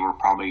that they were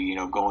probably,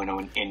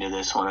 going into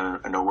this one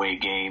an away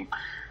game,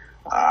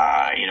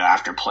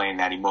 after playing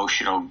that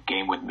emotional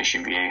game with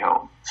Mission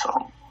Viejo.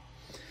 So,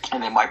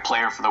 and then my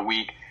player for the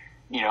week,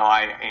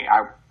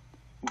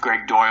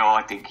 Greg Doyle,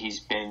 I think he's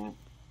been,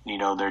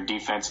 their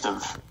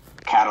defensive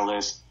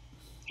catalyst.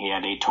 He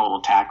had 8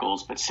 total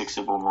tackles, but 6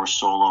 of them were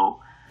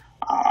solo.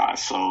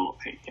 So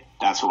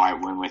that's who I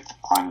went with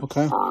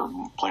for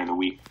player of the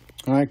week.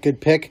 All right, good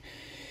pick.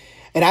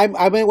 And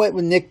I went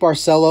with Nick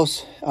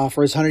Barcelos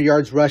for his 100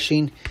 yards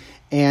rushing,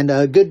 and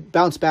a good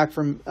bounce back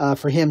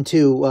for him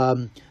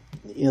too.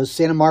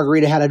 Santa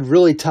Margarita had a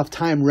really tough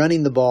time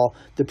running the ball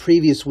the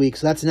previous week,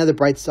 so that's another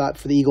bright spot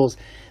for the Eagles.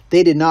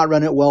 They did not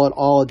run it well at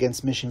all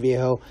against Mission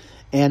Viejo,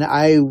 and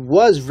I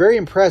was very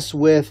impressed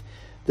with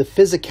the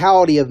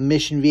physicality of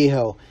Mission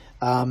Viejo.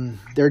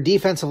 Their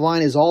defensive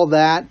line is all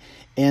that,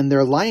 and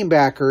their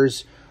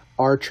linebackers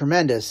are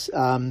tremendous,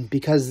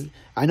 because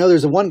I know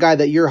there's one guy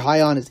that you're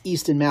high on is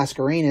Easton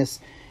Mascarenas,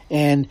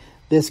 and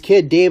this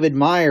kid David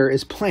Meyer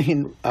is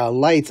playing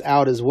lights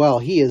out as well.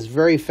 He is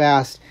very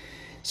fast.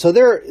 So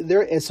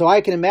so I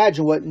can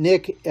imagine what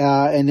Nick,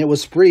 and it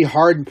was pretty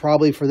hard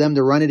probably for them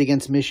to run it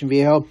against Mission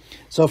Viejo.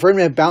 So for him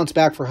to bounce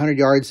back for 100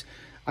 yards,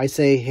 I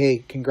say,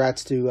 hey,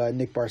 congrats to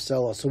Nick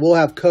Barcelo. So we'll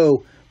have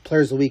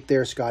co-players of the week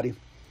there, Scotty.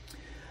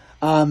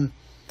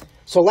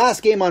 So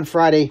last game on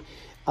Friday,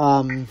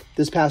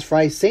 this past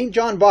Friday, St.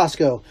 John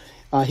Bosco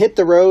hit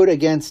the road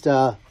against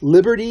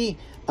Liberty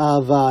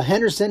of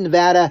Henderson,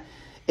 Nevada,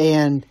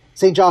 and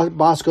St. John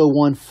Bosco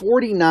won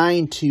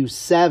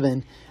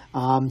 49-7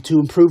 to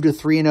improve to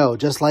 3-0.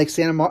 Just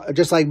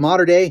like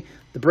Mater Dei,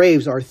 the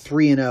Braves are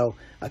 3-0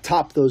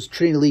 atop those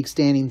Trinity League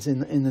standings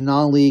in the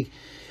non-league.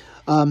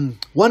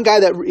 One guy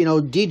that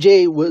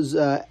DJ was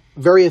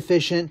very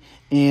efficient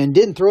and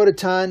didn't throw it a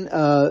ton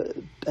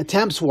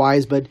attempts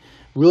wise, but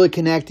really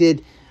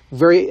connected.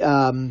 Very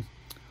a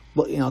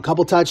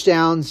couple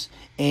touchdowns,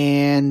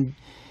 and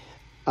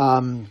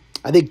I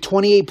think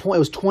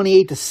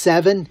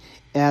 28-7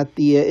 at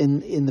the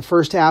in the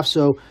first half.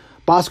 So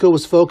Bosco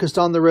was focused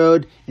on the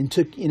road and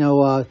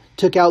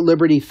took out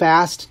Liberty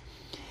fast.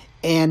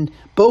 And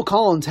Bo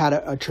Collins had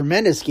a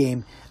tremendous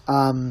game.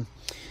 I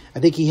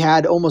think he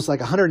had almost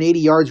like 180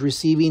 yards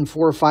receiving,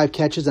 4 or 5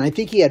 catches, and I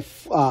think he had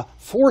 4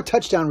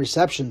 touchdown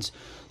receptions.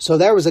 So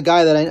that was a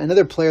guy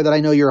another player that I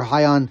know you're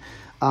high on,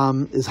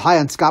 is high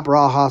on Scott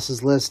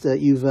Barajas' list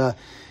that you've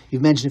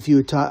mentioned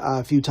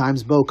a few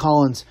times, Bo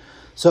Collins.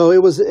 So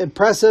it was an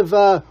impressive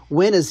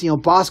win as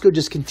Bosco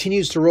just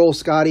continues to roll,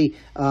 Scotty.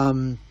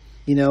 And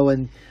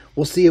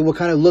we'll see what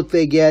kind of look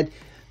they get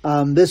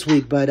this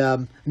week. But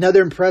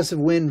another impressive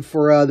win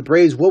for the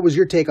Braves. What was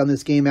your take on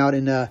this game out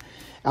of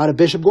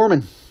Bishop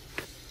Gorman?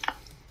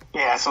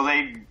 Yeah, so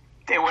they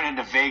went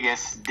into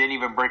Vegas, didn't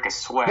even break a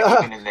sweat,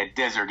 even in the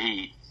desert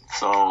heat.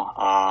 So,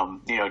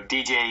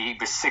 DJ, he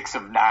was 6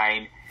 of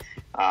 9,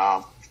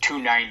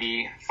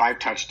 290, 5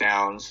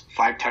 touchdowns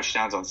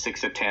on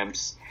 6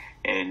 attempts.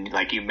 And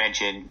like you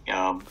mentioned,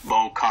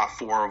 Bo caught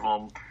 4 of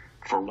them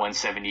for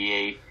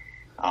 178.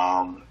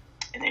 And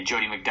then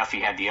Jody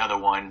McDuffie had the other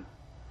one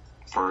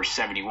for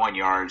 71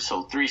 yards.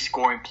 So 3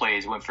 scoring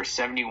plays went for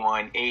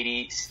 71,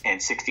 80,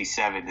 and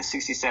 67. The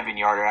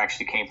 67-yarder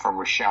actually came from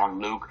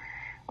Rashawn Luke,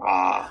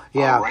 a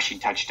rushing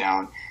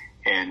touchdown.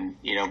 And,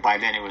 by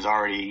then it was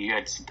already,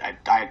 I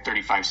had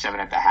 35-7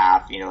 at the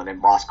half, and then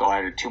Bosco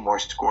added 2 more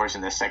scores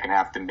in the second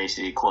half to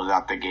basically close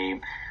out the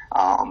game.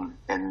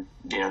 And,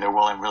 there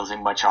wasn't really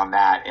much on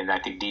that. And I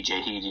think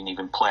DJ, he didn't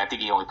even play. I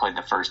think he only played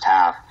the first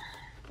half.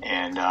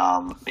 And,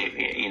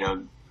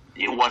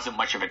 it wasn't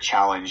much of a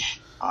challenge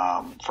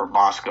for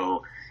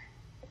Bosco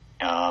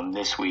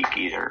this week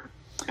either.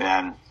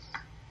 And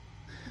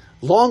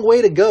long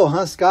way to go,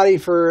 huh, Scotty,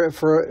 for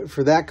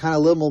that kind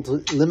of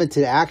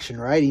limited action,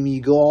 right? I mean,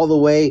 you go all the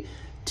way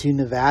to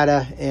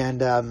Nevada,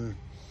 and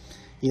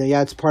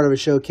it's part of a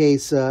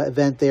showcase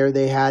event there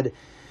they had.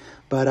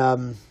 But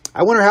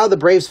I wonder how the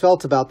Braves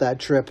felt about that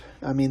trip.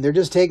 I mean, they're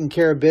just taking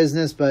care of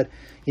business, but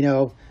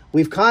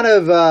we've kind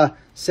of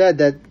said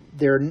that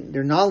their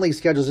non-league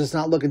schedule is just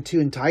not looking too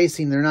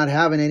enticing. They're not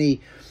having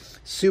any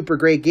super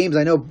great games.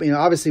 I know,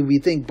 obviously we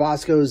think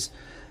Bosco's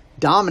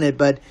dominant,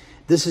 but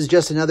this is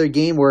just another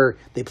game where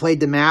they played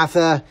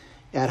DeMatha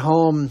at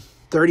home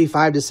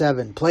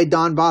 35-7. Played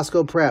Don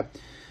Bosco Prep,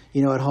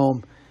 at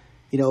home,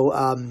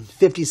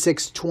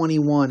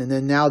 56-21. And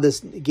then now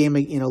this game,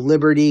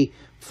 Liberty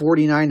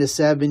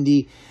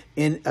 49-70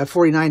 and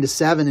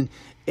 49-7.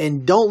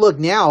 And don't look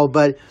now,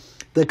 but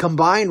the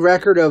combined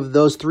record of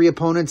those 3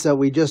 opponents that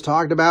we just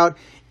talked about,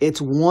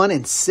 it's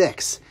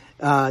 1-6.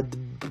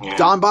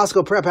 Don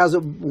Bosco Prep has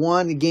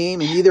won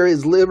game, and either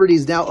his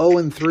Liberty's now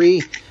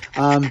 0-3.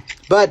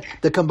 But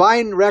the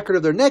combined record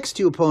of their next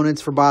 2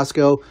 opponents for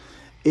Bosco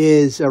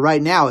is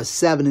right now is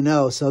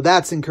 7-0. So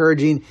that's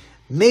encouraging.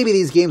 Maybe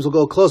these games will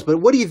go close. But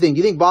what do you think?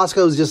 You think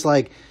Bosco's just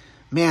like,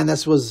 man,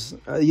 this was?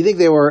 You think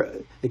they were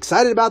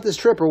excited about this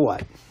trip or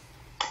what?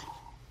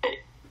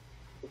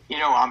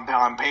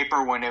 On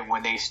paper,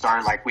 when they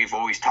start, like we've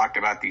always talked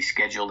about these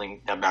scheduling,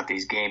 about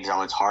these games,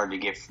 how it's hard to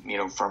get,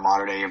 for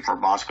Mater Dei and for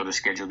Bosco to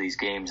schedule these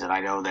games. And I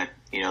know that,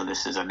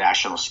 this is a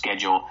national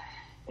schedule,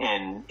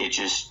 and it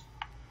just,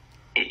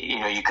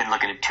 you can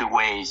look at it 2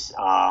 ways.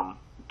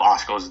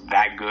 Bosco's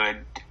that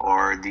good,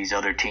 or these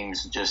other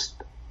teams just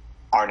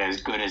aren't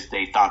as good as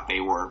they thought they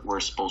were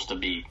supposed to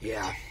be.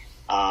 Yeah.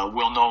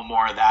 We'll know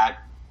more of that,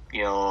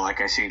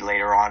 like I said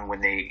later on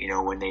when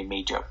they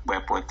meet up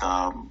with,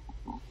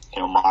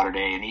 Mater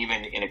Dei, and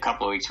even in a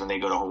couple of weeks when they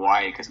go to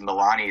Hawaii, because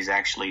Milani is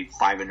actually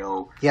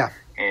 5-0. Yeah.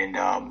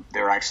 And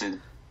they're actually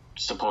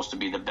supposed to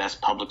be the best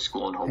public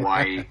school in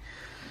Hawaii.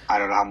 I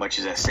don't know how much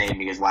is that saying,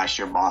 because last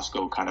year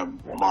Bosco kind of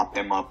mopped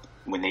them up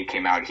when they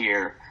came out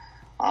here.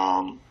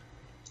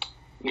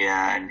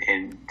 It's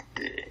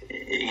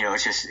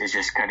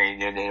just kind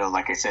of,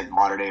 like I said,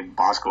 Mater Dei and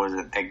Bosco,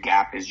 that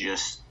gap is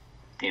just,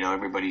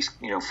 everybody's,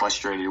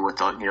 frustrated with,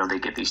 they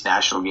get these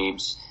national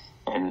games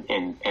and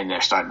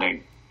they're starting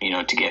to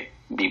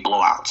be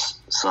blowouts.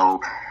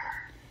 So,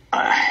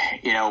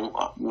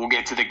 we'll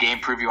get to the game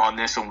preview on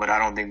this one, but I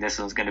don't think this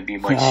one's going to be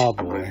much of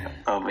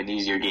an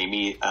easier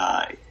game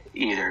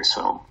either.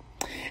 So,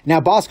 now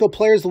Bosco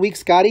Players of the Week,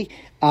 Scotty.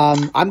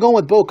 I'm going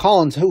with Bo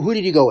Collins. Who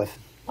did you go with?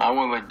 I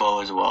went with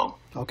Bo as well.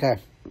 Okay.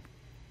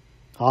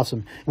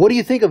 Awesome. What do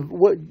you think of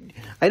what?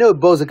 I know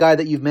Bo's a guy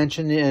that you've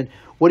mentioned, and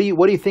what do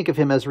you think of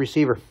him as a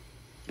receiver?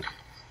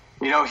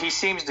 He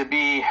seems to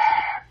be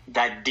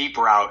that deep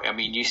route. I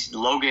mean,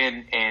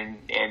 Logan and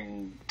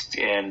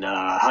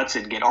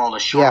Hudson get all the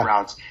short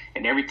routes,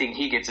 and everything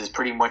he gets is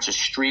pretty much a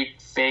streak,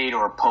 fade,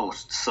 or a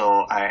post.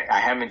 So I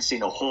haven't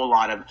seen a whole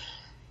lot of,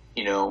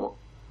 he's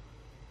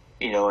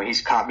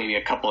caught maybe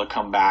a couple of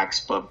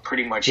comebacks, but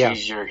pretty much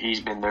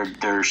he's been their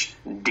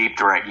deep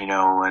threat,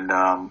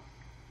 and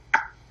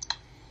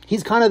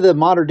he's kind of the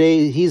Mater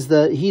Dei. He's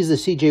the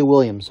CJ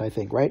Williams, I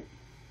think, right?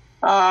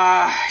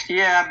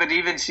 Yeah, but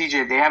even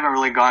CJ, they haven't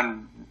really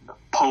gone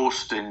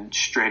post and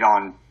straight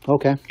on.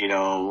 Okay.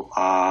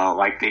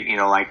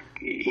 Like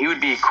he would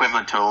be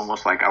equivalent to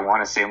almost like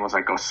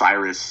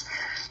Osiris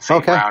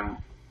St. Brown.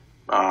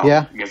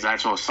 Because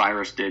that's what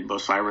Osiris did. But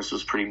Osiris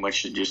was pretty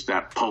much just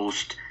that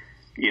post,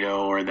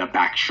 or the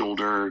back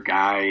shoulder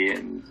guy,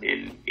 and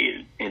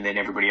then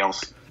everybody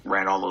else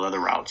ran all the other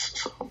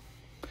routes. So.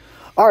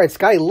 All right,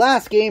 Scotty,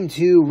 last game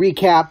to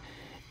recap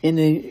in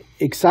the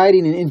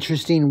exciting and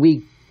interesting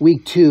week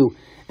 2.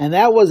 And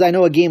that was, I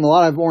know, a game a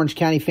lot of Orange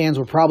County fans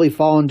were probably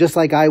following, just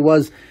like I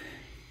was.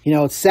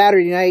 It's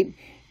Saturday night,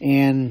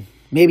 and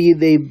maybe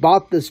they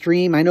bought the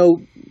stream. I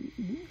know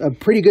a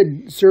pretty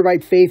good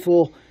Servite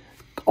faithful,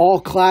 all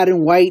clad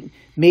in white,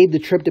 made the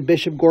trip to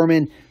Bishop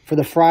Gorman for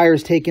the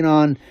Friars taking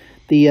on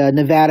the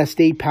Nevada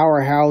State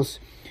powerhouse.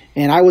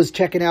 And I was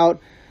checking out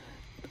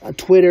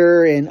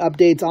Twitter and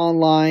updates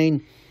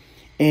online,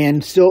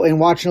 and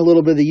watching a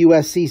little bit of the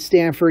USC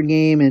Stanford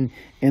game, and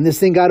this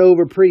thing got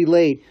over pretty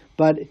late.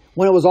 But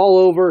when it was all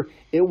over,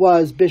 it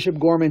was Bishop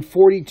Gorman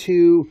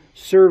 42,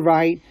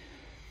 Servite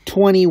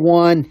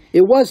 21.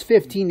 It was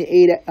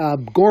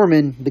 15-8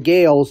 Gorman, the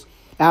Gales,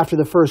 after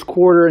the first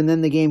quarter, and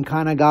then the game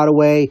kind of got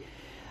away.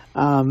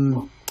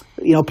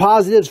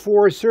 Positives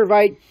for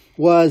Servite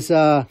was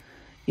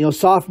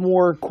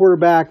sophomore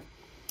quarterback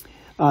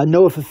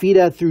Noah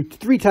Fafita threw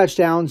 3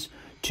 touchdowns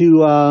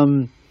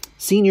to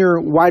senior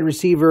wide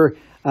receiver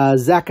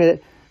Zacchaeus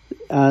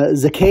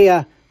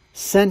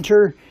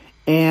Center,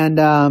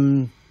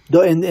 and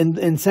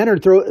Center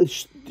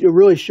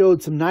really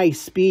showed some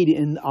nice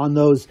speed on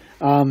those.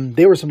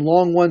 There were some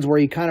long ones where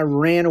he kind of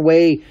ran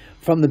away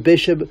from the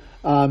Bishop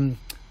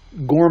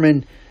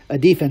Gorman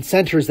defense,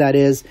 centers that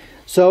is.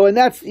 So, and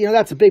that's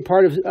a big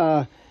part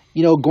of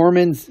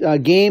Gorman's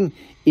game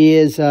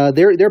is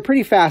they're a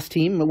pretty fast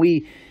team.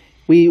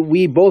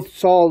 We both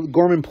saw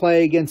Gorman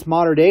play against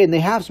Mater Dei, and they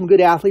have some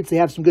good athletes. They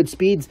have some good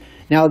speeds.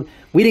 Now,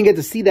 we didn't get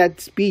to see that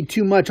speed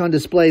too much on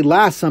display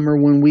last summer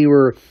when we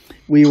were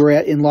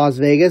in Las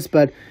Vegas,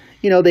 but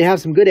they have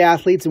some good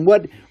athletes. And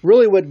what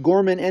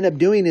Gorman ended up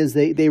doing is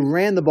they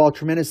ran the ball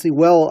tremendously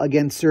well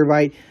against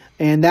Servite,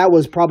 and that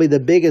was probably the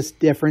biggest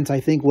difference. I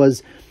think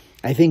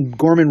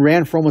Gorman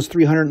ran for almost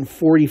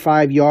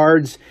 345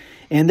 yards,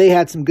 and they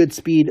had some good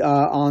speed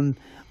on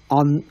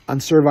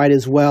Servite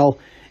as well.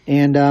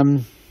 And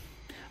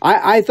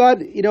I thought,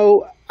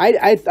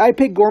 I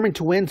picked Gorman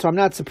to win, so I'm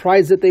not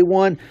surprised that they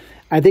won.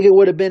 I think it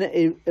would have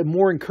been a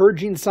more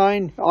encouraging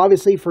sign,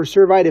 obviously, for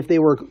Servite if they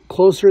were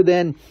closer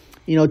than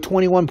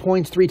 21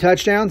 points, 3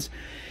 touchdowns.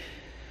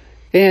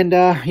 And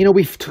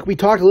we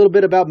talked a little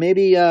bit about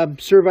maybe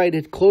Servite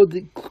had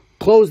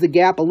closed the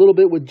gap a little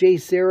bit with Jay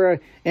Serra,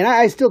 and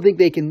I still think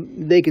they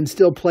can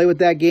still play with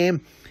that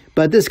game.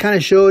 But this kind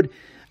of showed,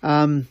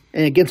 and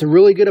against a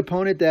really good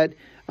opponent, that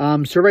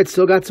Servite's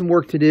still got some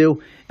work to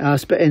do,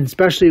 and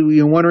especially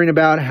wondering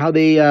about how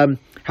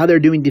they're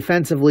doing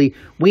defensively.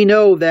 We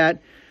know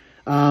that,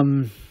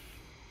 for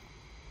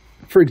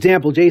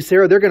example, Jay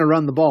Serra, they're going to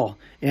run the ball,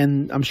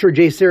 and I'm sure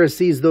Jay Serra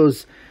sees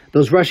those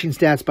rushing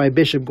stats by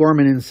Bishop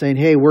Gorman and saying,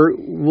 "Hey,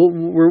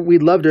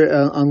 we'd love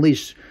to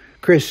unleash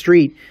Chris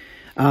Street."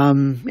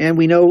 And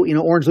we know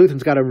Orange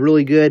Lutheran's got a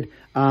really good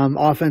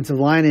offensive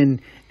line,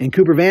 and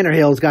Cooper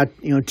Vanderhale's got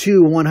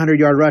 2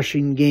 100-yard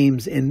rushing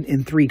games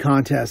in 3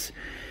 contests.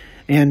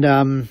 And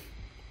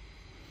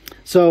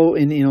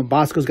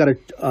Bosco's got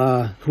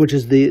which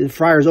is the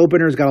Friars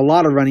opener's got a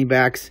lot of running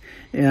backs.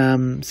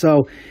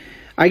 So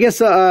I guess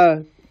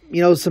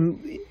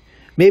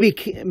maybe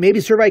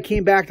Servite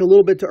came back a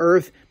little bit to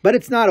earth, but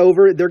it's not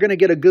over. They're going to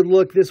get a good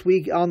look this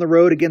week on the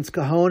road against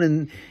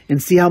Cajon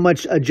and see how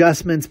much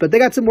adjustments. But they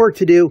got some work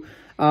to do.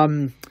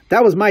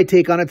 That was my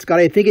take on it, Scott.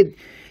 I think it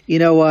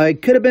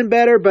could have been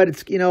better, but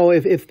it's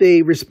if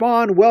they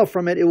respond well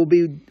from it, it will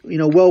be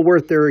well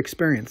worth their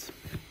experience.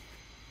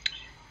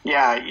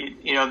 Yeah,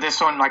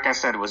 this one, like I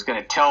said, was going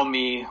to tell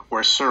me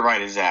where Servite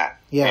is at.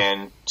 Yeah.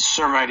 And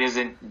Servite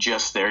isn't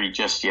just there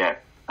just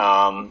yet.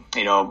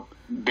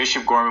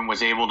 Bishop Gorman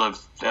was able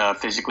to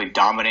physically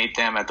dominate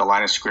them at the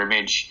line of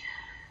scrimmage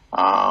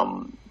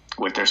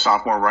with their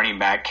sophomore running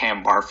back,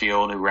 Cam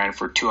Barfield, who ran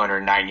for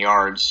 209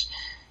 yards.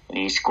 And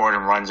he scored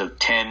in runs of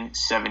 10,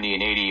 70,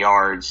 and 80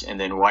 yards. And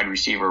then wide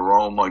receiver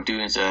Rome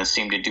Odunza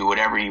seemed to do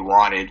whatever he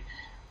wanted.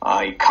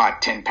 He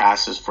caught 10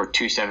 passes for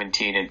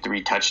 217 and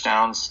 3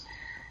 touchdowns.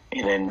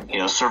 And then,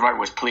 Servite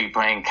was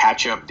playing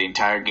catch-up the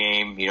entire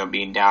game,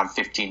 being down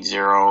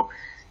 15-0.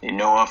 And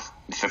Noah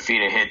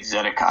Fafita hit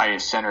Zedekiah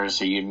Centers,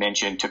 who you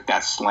mentioned, took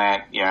that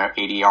slant,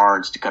 80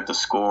 yards to cut the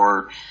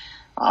score.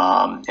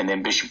 And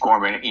then Bishop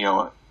Gorman,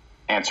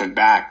 answered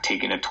back,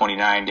 taking a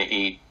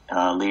 29-8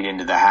 lead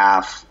into the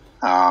half.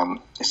 The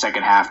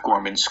second half,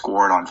 Gorman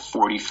scored on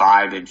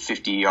 45 and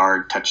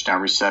 50-yard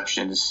touchdown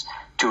receptions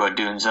to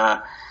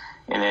Odunza.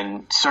 And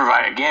then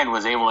Servite, again,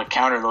 was able to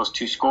counter those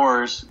 2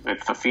 scores with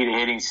Fafita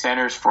hitting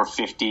centers for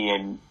 50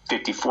 and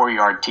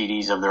 54-yard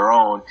TDs of their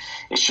own.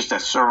 It's just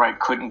that Servite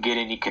couldn't get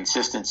any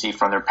consistency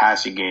from their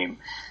passing game.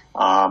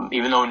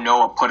 Even though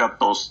Noah put up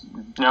those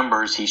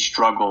numbers, he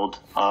struggled.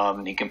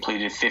 He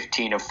completed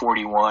 15 of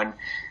 41,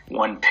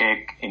 1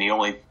 pick, and he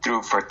only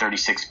threw for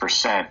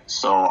 36%.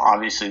 So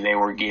obviously they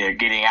were either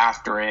getting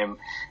after him,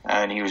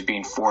 and he was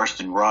being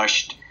forced and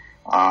rushed.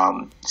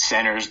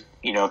 Centers,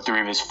 3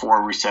 of his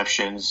 4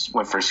 receptions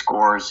went for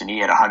scores, and he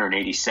had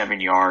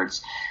 187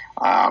 yards.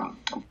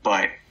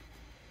 But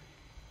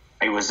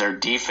it was their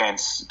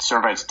defense,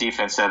 Servite's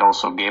defense, that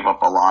also gave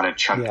up a lot of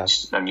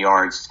chunks and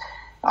yards.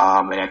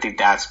 And I think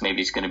that's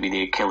maybe going to be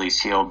the Achilles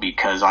heel,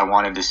 because I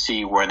wanted to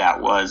see where that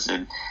was.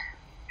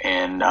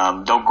 And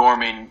though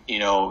Gorman,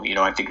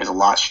 I think is a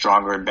lot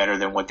stronger and better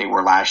than what they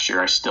were last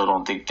year, I still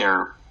don't think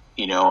they're,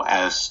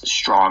 as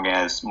strong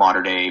as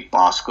Mater Dei,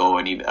 Bosco,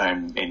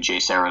 and Jay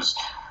Serra's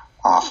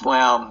off.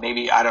 Well,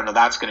 maybe, I don't know.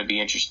 That's going to be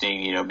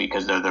interesting,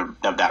 because of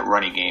that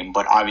running game.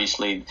 But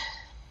obviously,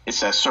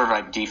 it's a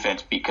Servite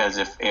defense, because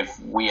if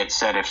we had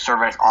said if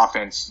Servite's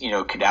offense,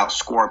 could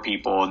outscore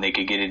people and they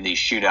could get in these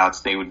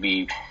shootouts, they would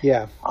be,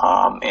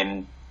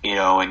 and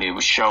it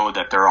would show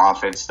that their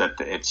offense,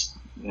 that it's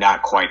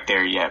not quite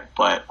there yet.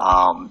 But,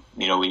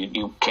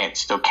 you can't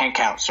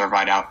count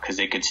Servite out, because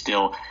they could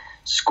still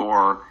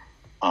score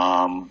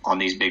on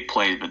these big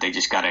plays, but they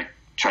just got to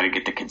try to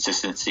get the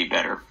consistency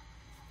better.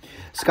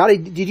 Scotty,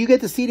 did you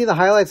get to see any of the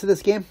highlights of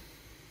this game?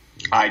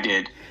 I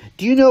did.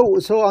 Do you know,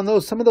 so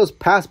on some of those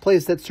pass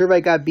plays that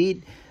Servite got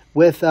beat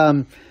with,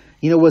 was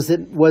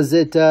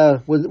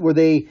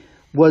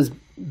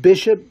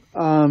Bishop,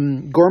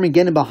 Gorman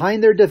getting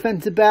behind their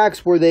defensive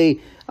backs? Were they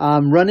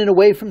running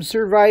away from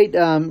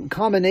Servite?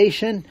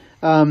 Combination?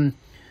 I'll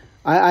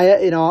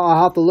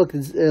have to look a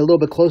little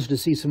bit closer to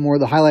see some more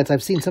of the highlights.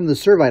 I've seen some of the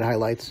Servite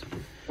highlights.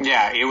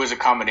 Yeah, it was a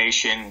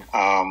combination.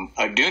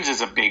 Dunes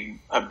is a big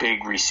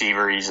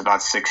receiver. He's about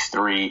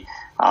 6'3".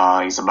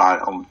 He's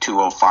about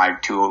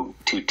 205,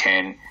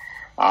 210.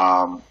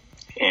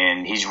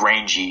 And he's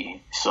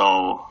rangy.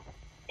 So,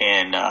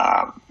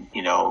 I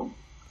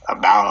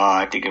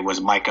think it was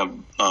Micah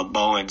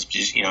Bowens,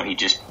 he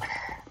just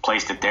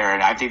placed it there.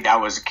 And I think that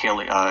was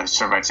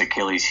Servite's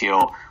Achilles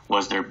heel,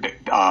 was their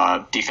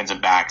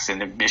defensive backs,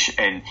 and the Bishop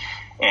and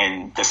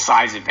the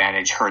size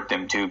advantage hurt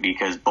them too,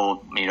 because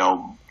both,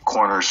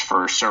 corners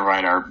for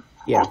Servite are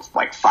both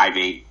like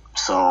 5'8".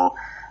 So,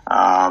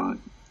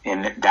 and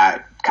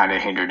that kind of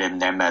hindered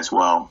them as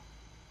well.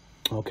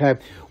 Okay.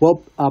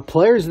 Well,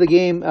 player of the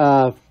game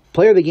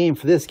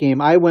for this game,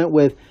 I went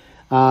with,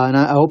 and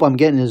I hope I'm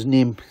getting his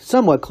name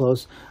somewhat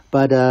close,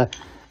 but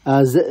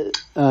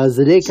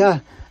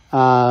Zedekiah.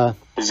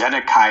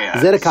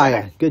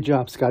 Good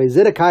job, Scotty.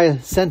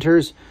 Zedekiah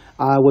Centers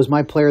was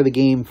my player of the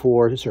game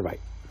for Servite.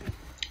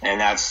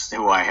 And that's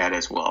who I had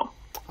as well.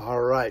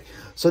 All right.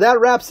 So that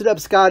wraps it up,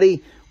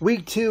 Scotty.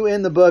 Week 2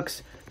 in the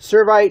books.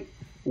 Servite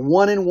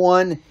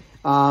 1-1.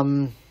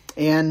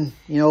 And,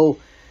 the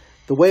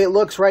way it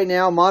looks right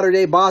now, Mater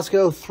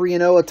Dei-Bosco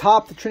 3-0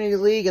 atop the Trinity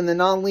League and the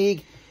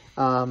non-league.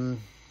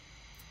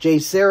 J.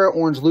 Sarah,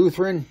 Orange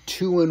Lutheran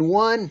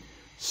 2-1.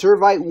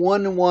 Servite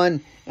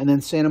 1-1. And then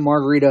Santa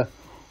Margarita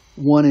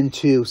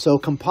 1-2. So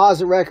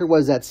composite record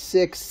was at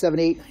 6, 7,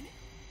 8, 9,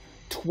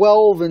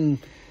 12 and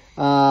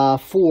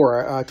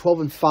 4, 12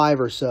 and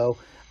 5 or so.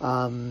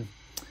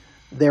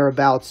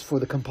 Thereabouts for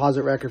the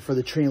composite record for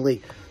the Trinity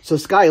League. So,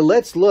 Sky,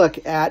 let's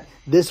look at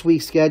this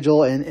week's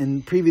schedule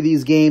and preview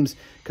these games,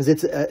 because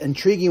it's an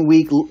intriguing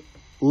week,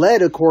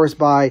 led, of course,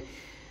 by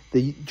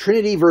the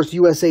Trinity versus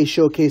USA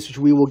showcase, which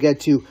we will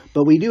get to.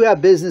 But we do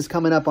have business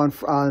coming up on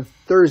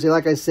Thursday,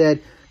 like I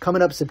said,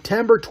 coming up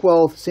September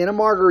 12th, Santa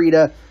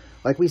Margarita,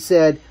 like we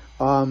said,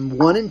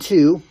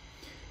 1-2,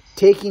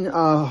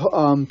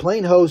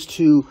 playing host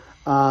to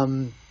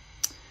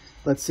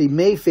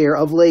Mayfair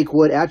of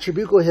Lakewood at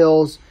Trabuco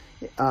Hills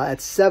at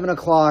 7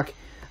 o'clock.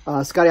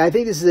 Scotty, I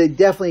think this is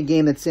definitely a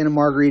game that Santa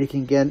Margarita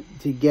can get.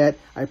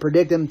 I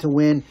predict them to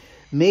win.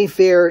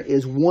 Mayfair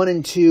is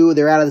 1-2.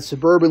 They're out of the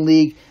Suburban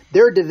League.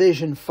 They're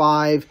Division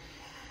 5.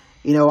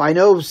 I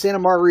know Santa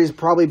Margarita is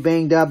probably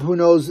banged up. Who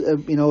knows?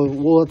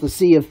 We'll have to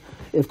see if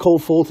Cole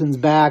Fulton's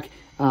back.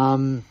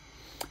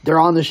 They're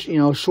on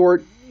the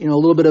short, a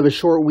little bit of a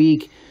short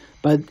week,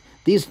 but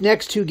these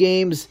next 2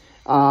 games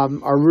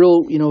are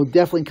real,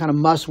 definitely kind of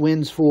must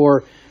wins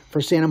for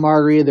Santa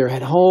Margarita. They're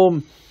at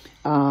home,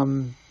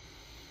 and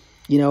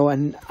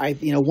in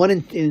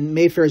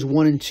Mayfair is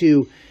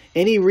 1-2.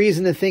 Any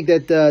reason to think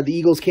that the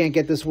Eagles can't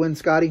get this win,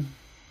 Scotty?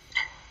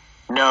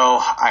 No,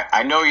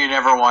 I know you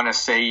never want to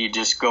say you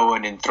just go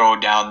in and throw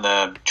down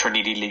the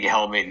Trinity League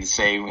helmet and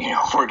say,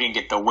 we're going to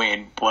get the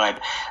win, but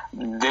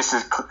this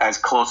is as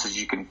close as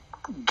you can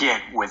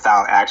get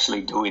without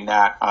actually doing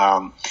that.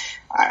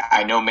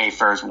 I know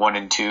Mayfair's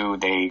 1-2.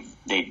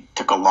 They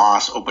took a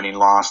opening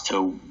loss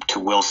to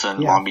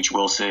Wilson, Long Beach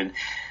Wilson.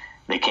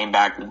 They came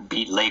back and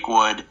beat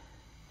Lakewood,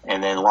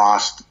 and then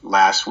lost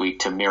last week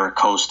to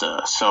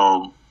Miracosta.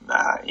 So,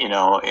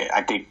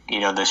 I think,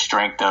 the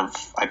strength of,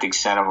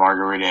 Santa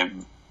Margarita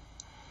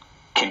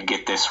can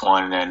get this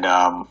one. And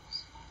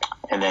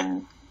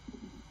then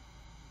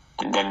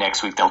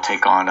next week they'll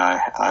take on,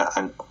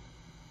 I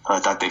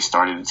thought they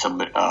started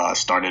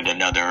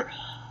another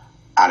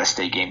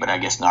out-of-state game, but I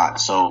guess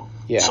not. So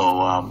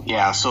they'll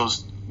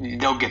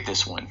get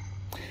this one.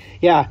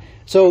 Yeah.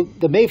 So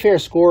the Mayfair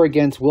score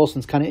against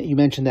Wilson's you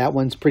mentioned that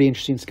one's pretty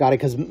interesting, Scotty,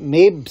 because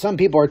maybe some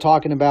people are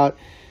talking about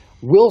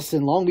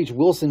Long Beach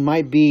Wilson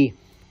might be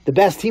the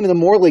best team in the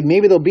Moore League.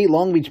 Maybe they'll beat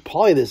Long Beach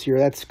Poly this year.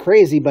 That's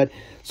crazy. But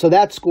so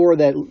that score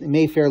that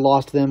Mayfair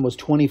lost to them was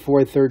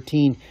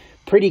 24-13.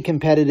 Pretty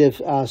competitive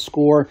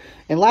score.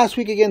 And last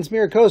week against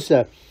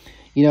Miracosta,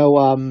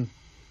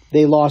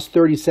 they lost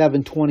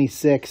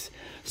 37-26.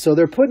 So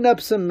they're putting up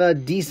some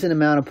decent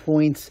amount of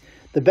points.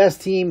 The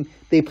best team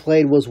they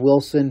played was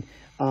Wilson,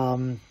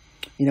 and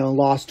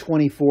lost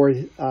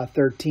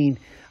 24-13.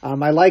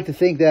 I like to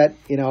think that,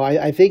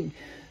 I think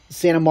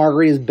Santa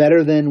Margarita is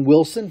better than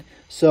Wilson.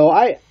 So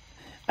I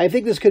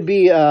think this could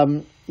be, a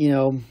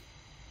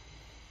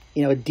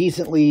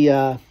decently,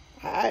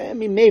 I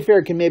mean,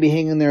 Mayfair can maybe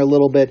hang in there a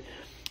little bit,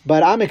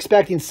 but I'm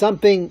expecting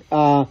something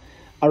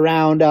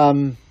around,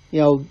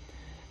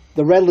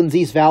 the Redlands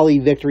East Valley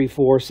victory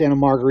for Santa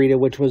Margarita,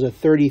 which was a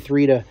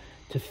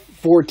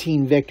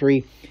 33-14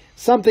 victory.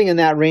 Something in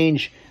that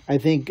range, I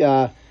think,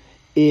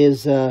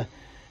 is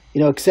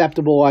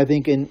acceptable. I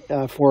think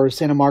for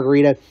Santa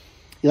Margarita,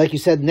 like you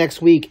said,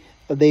 next week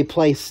they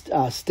play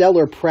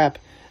Stellar Prep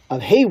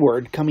of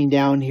Hayward, coming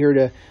down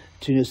here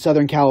to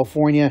Southern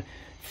California.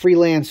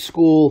 Freelance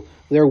School,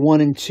 they're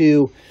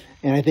 1-2,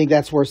 and I think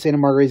that's where Santa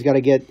Margarita's got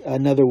to get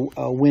another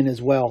win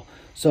as well.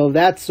 So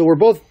we're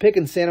both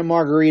picking Santa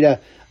Margarita.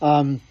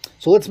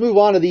 So let's move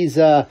on to these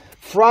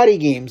Friday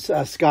games,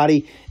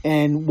 Scotty,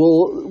 and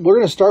we're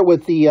going to start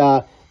with the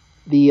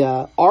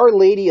Our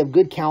Lady of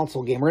Good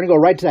Counsel game. We're going to go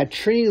right to that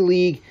Trinity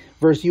League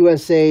versus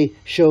USA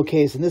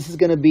showcase, and this is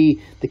going to be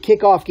the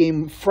kickoff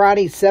game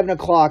Friday, 7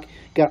 o'clock.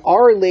 Got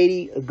Our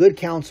Lady of Good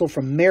Counsel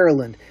from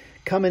Maryland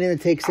coming in to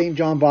take St.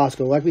 John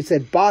Bosco. Like we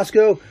said,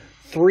 Bosco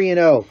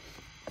 3-0.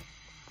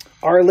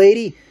 Our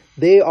Lady,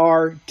 they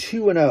are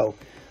 2-0.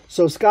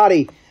 So,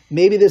 Scotty,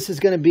 maybe this is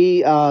going to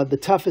be the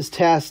toughest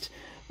test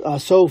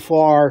so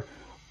far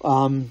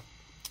for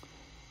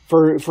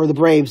the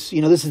Braves.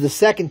 This is the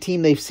second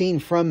team they've seen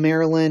from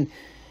Maryland,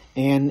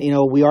 and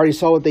we already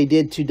saw what they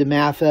did to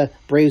DeMatha.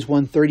 Braves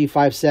won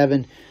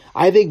 35-7.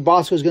 I think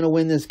Bosco's going to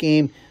win this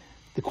game.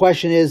 The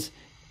question is,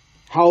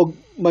 how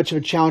much of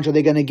a challenge are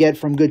they going to get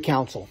from Good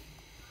Counsel?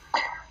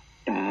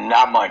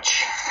 Not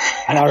much.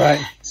 All right.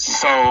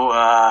 So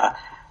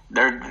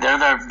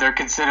they're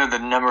considered the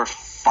number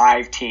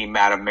 5 team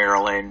out of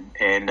Maryland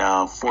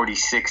and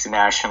 46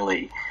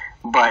 nationally,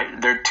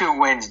 but their 2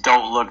 wins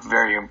don't look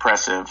very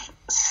impressive.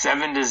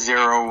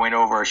 7-0 win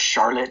over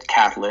Charlotte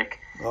Catholic.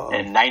 Uh-oh.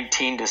 And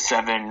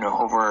 19-7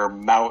 over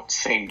Mount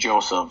St.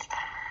 Joseph.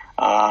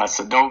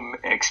 So don't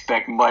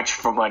expect much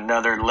from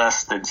another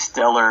less than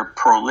stellar,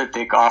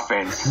 prolific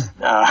offense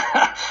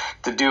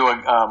to do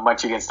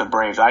much against the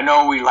Braves. I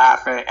know we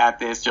laugh at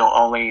this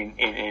only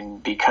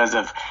because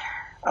of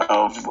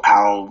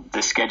how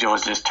the schedule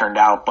has just turned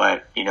out,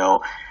 but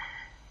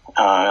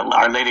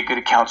Our Lady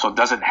Good Counsel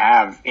doesn't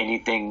have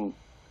anything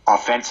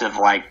offensive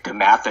like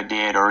DeMatha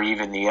did, or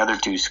even the other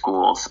 2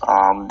 schools.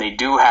 They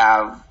do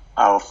have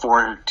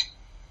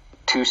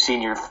 2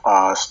 senior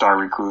star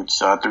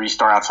recruits,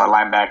 3-star outside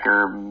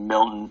linebacker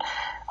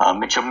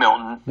Mitchell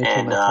Milton,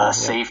 and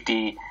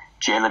safety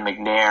Jalen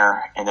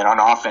McNair. And then on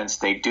offense,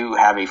 they do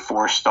have a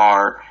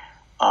 4-star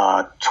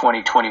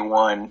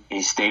 2021.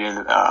 He's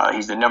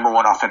the number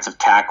 1 offensive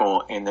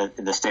tackle in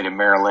the state of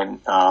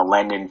Maryland,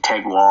 Landon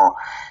Tegwall,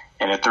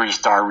 and a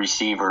 3-star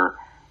receiver,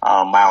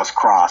 Miles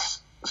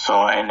Cross.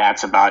 So, and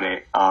that's about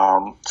it.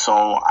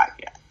 So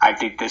I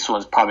think this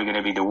one's probably going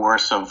to be the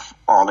worst of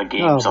all the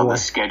games on the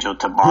schedule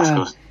to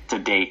Bosco's to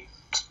date.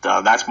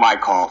 That's my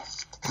call.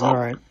 So. All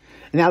right.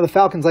 Now the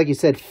Falcons, like you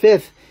said,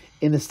 5th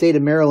in the state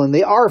of Maryland.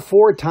 They are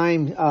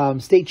 4-time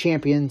state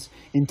champions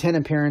in 10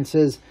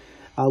 appearances,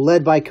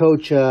 led by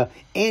Coach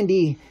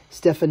Andy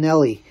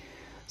Stefanelli.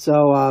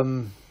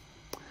 So,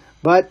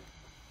 but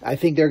I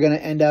think they're going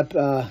to end up,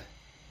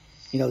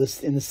 in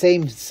the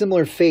same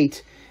similar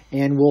fate,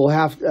 and we'll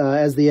have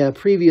as the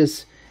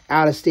previous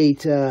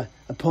out-of-state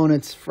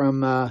opponents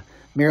from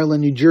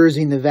Maryland, New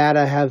Jersey,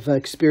 Nevada have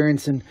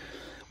experienced, and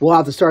we'll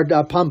have to start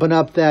pumping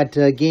up that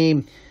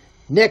game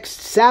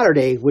next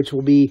Saturday, which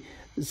will be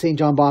St.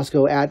 John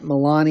Bosco at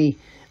Milani,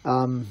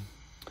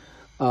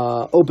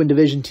 Open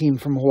Division team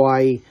from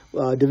Hawaii,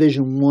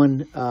 Division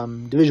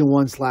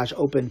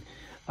 1/Open.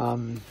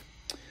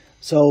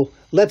 So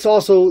let's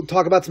also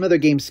talk about some other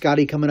games,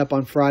 Scotty, coming up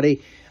on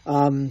Friday.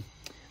 A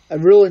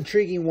real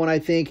intriguing one, I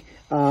think.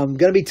 Going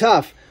to be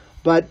tough,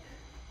 but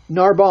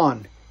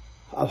Narbonne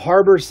of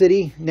Harbor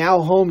City,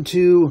 now home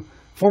to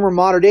former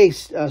Mater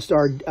Dei-St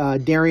star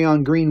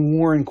Darion Green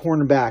Warren,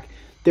 cornerback.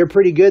 They're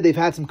pretty good. They've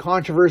had some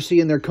controversy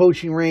in their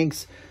coaching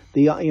ranks.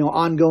 The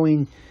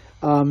ongoing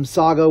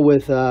saga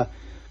with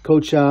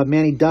Coach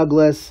Manny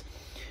Douglas,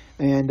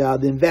 and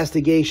the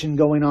investigation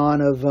going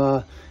on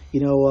of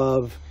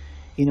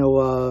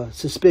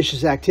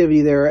suspicious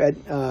activity there at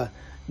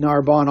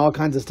Narbonne, all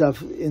kinds of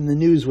stuff in the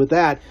news with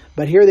that.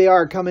 But here they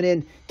are coming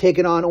in,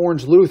 taking on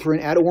Orange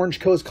Lutheran at Orange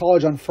Coast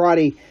College on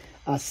Friday,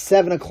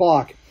 7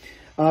 o'clock.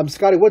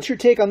 Scotty, what's your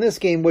take on this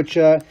game? Which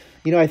I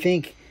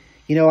think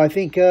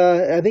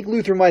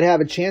Lutheran might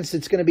have a chance.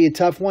 It's going to be a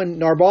tough one.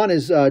 Narbonne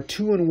is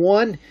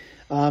 2-1.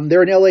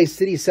 They're an LA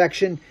City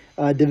section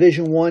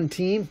Division 1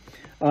 team.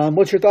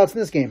 What's your thoughts on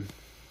this game?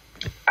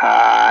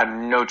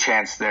 No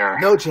chance there.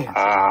 No chance.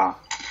 I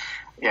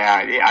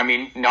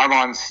mean,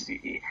 Narbonne's,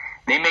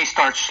 they may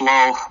start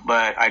slow,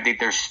 but I think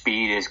their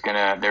speed is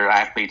their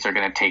athletes are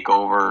gonna take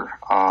over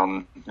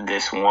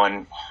this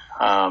one.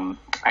 I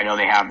know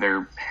they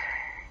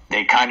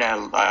kind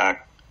of a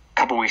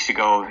couple weeks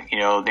ago,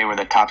 they were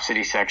the top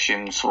city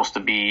section, supposed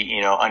to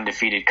be,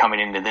 undefeated coming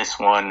into this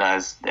one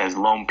as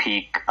Lone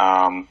Peak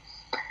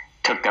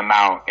took them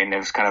out, and it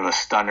was kind of a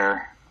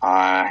stunner.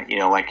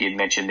 Like you had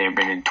mentioned, they've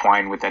been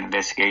entwined with that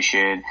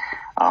investigation.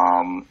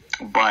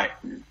 But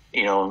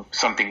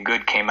something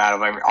good came out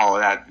of all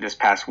of that this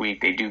past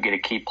week. They do get a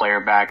key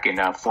player back in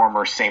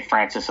former St.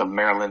 Francis of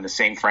Maryland, the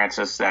St.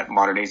 Francis that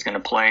Mater Dei is going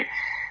to play.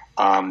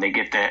 They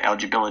get the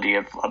eligibility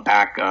of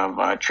back of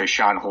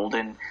Trishawn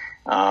Holden.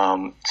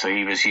 So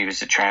he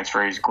was a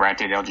transfer. He's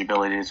granted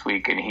eligibility this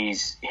week, and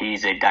he's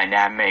a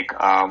dynamic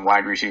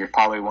wide receiver,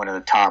 probably one of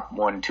the top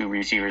 1-2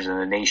 receivers in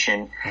the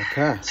nation.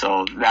 Okay.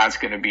 So that's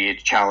going to be a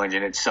challenge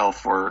in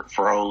itself for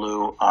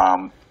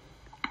Olu.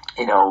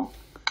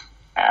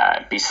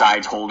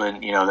 Besides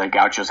Holden, the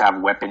Gauchos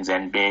have weapons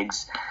and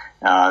bigs.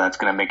 That's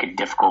going to make it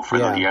difficult for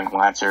the young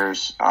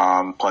Lancers.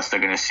 Plus, they're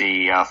going to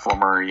see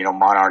former,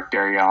 Monarch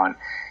Darion,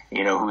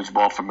 who's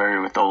well familiar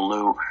with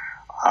Olu.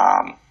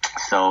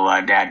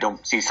 Dad,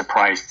 don't be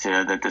surprised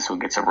that this one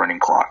gets a running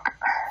clock.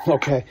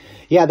 Okay.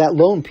 Yeah, that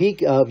Lone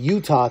Peak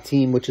Utah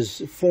team, which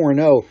is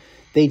 4-0,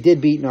 they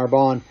did beat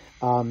Narbonne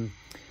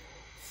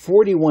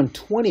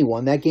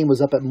 41-21. That game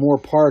was up at Moore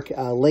Park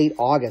late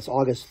August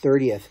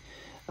 30th.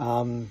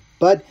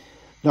 But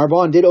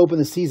Narbonne did open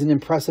the season in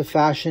impressive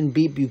fashion,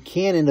 beat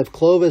Buchanan of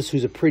Clovis,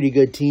 who's a pretty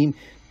good team,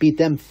 beat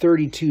them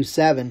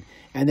 32-7,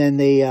 and then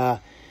they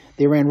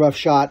ran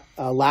roughshod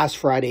last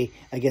Friday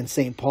against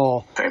St.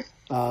 Paul,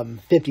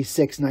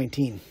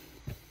 56-19.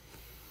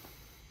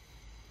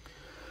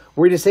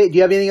 Were you to say? Do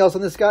you have anything else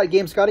on this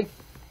game, Scotty?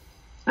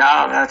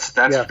 No, that's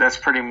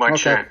pretty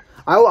much it.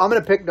 I'm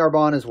going to pick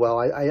Narbonne as well.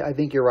 I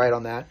think you're right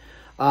on that.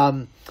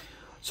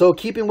 So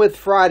keeping with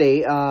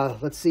Friday,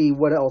 let's see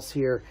what else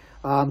here.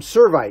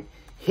 Servite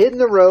hitting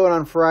the road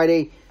on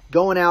Friday,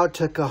 going out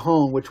to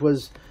Cajon, which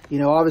was,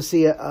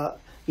 obviously a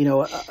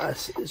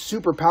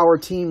super power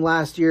team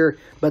last year,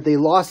 but they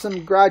lost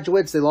some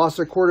graduates. They lost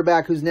their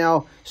quarterback, who's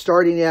now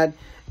starting at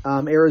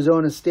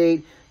Arizona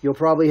State. You'll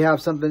probably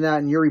have something of that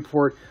in your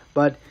report,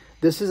 but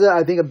this is,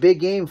 I think, a big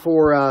game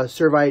for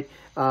Servite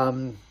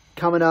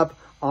coming up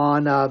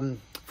on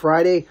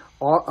Friday,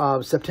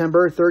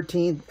 September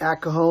 13th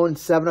at Cajon,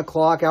 7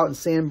 o'clock out in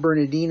San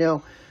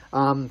Bernardino.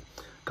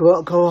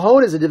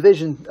 Cajon is a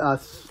Division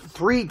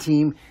 3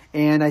 team,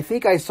 and I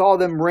think I saw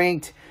them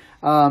ranked.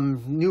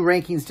 New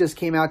rankings just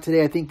came out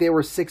today. I think they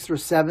were 6th or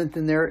 7th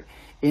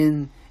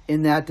in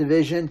that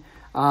division.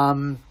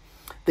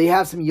 They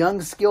have some young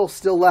skill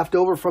still left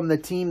over from the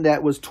team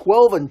that was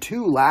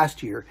 12-2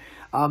 last year.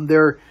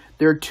 They're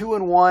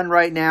 2-1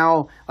 right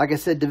now. Like I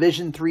said,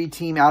 Division 3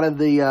 team out of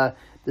the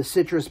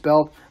Citrus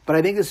Belt. But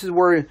I think this is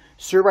where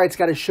Servite's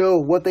got to show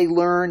what they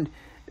learned,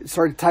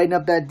 start to tighten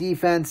up that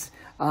defense.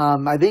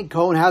 I think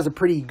Cajon has a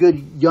pretty good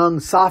young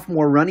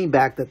sophomore running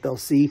back that they'll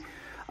see.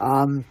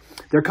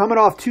 They're coming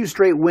off 2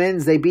 straight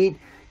wins. They beat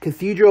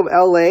Cathedral of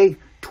LA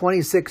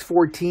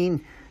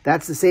 26-14.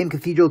 That's the same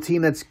Cathedral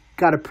team that's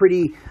got a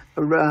pretty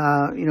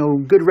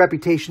good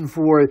reputation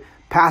for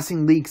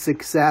passing league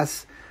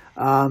success.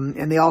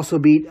 And they also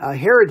beat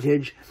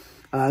Heritage,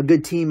 a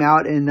good team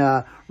out in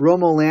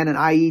Romo Land, an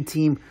IE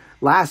team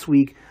last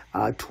week,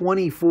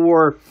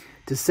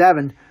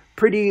 24-7.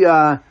 Pretty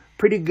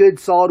good,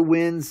 solid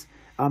wins.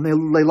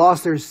 They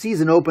lost their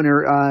season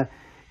opener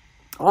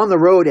on the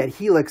road at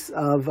Helix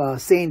of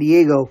San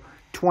Diego,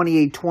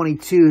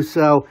 28-22.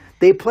 So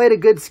they played a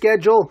good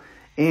schedule,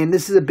 and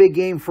this is a big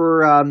game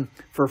for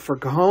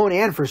Cajon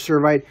and for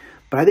Servite.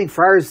 But I think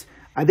Friars,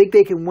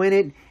 they can win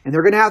it, and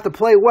they're going to have to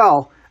play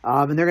well,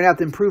 and they're going to have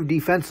to improve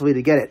defensively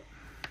to get it.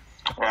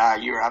 Yeah,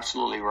 you're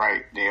absolutely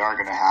right. They are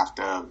going to have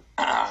to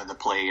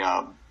play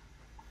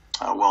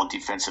well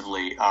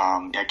defensively.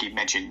 Like you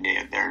mentioned,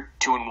 they're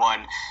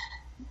 2-1.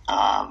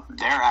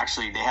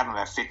 They have them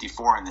at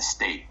 54 in the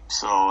state.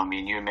 So,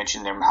 you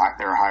mentioned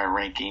they're higher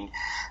ranking.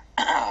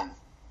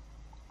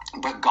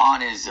 But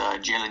gone is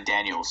Jalen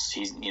Daniels.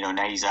 Now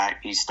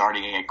he's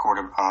starting at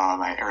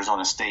at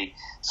Arizona State.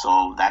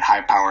 So that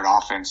high-powered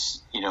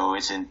offense,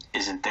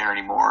 isn't there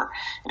anymore.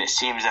 And it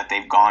seems that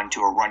they've gone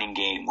to a running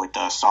game with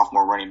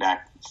sophomore running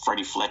back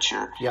Freddie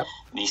Fletcher. Yep.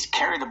 And he's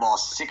carried the ball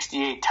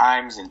 68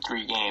 times in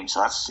 3 games.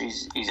 So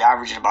he's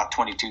averaging about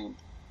 22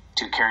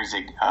 carries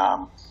a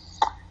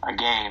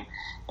game.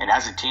 And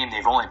as a team,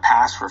 they've only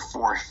passed for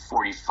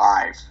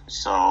 445.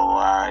 So,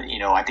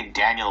 I think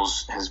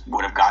Daniels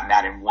would have gotten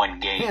that in 1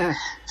 game. Yeah.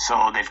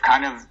 So they've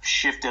kind of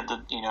shifted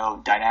the,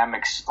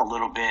 dynamics a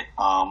little bit.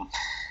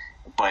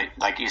 But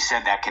like you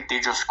said, that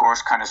Cathedral score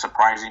is kind of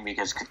surprising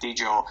because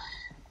Cathedral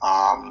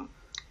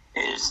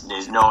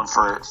is known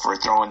for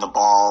throwing the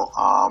ball.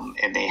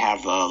 And they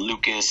have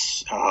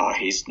Lucas.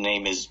 His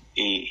name is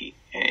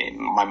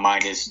my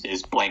mind is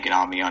blanking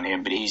on me on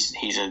him, but he's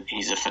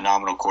a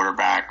phenomenal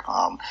quarterback.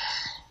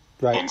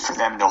 Right. And for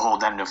them to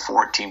hold them to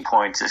 14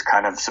 points is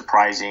kind of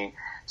surprising.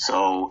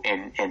 So,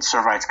 and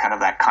Servite's kind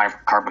of that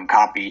carbon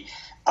copy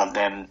of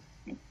them,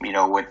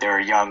 with their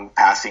young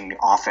passing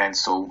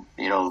offense. So,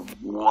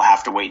 we'll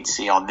have to wait and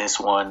see on this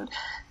one,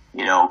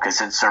 because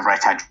since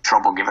Servite's had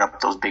trouble giving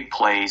up those big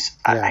plays,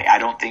 yeah. I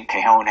don't think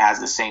Cajon has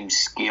the same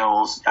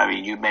skills.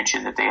 You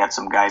mentioned that they had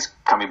some guys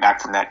coming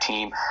back from that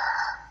team.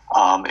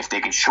 If they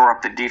can shore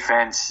up the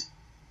defense,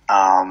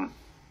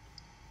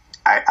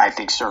 I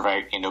think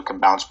Servite, can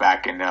bounce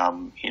back and,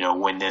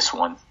 win this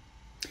one.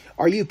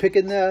 Are you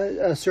picking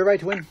the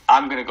Servite to win?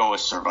 I'm going to go with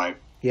Servite.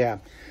 Yeah.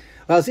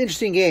 Well, it's an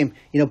interesting game.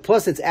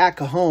 Plus it's at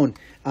Cajon.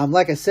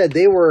 Like I said,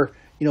 they were,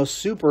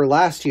 super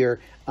last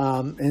year,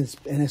 and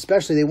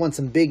especially they won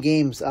some big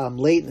games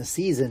late in the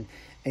season.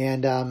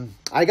 And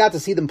I got to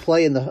see them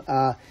play in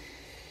the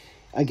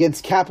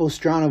against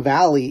Capistrano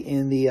Valley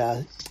in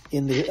the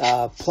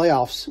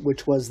playoffs,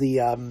 which was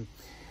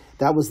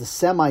that was the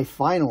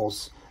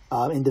semifinals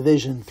in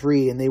Division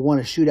III, and they won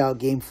a shootout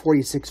game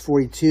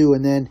 46-42,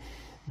 and then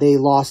they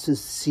lost to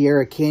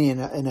Sierra Canyon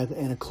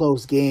in a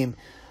close game.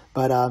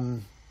 But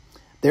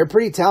they're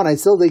pretty talented. I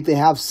still think they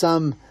have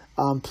some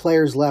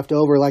players left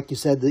over, like you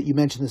said, that you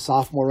mentioned the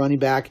sophomore running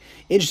back.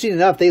 Interesting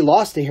enough, they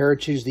lost to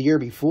Heritage the year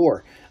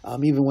before,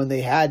 even when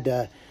they had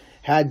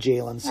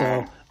Jalen.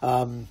 So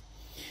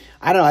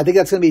I don't know. I think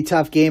that's going to be a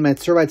tough game, and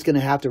Servite's going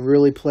to have to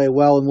really play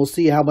well, and we'll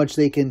see how much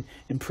they can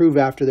improve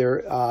after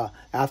a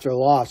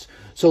loss.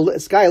 So,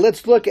 Sky,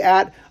 let's look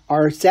at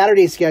our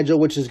Saturday schedule,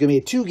 which is going to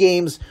be 2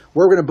 games.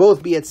 We're going to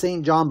both be at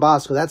St. John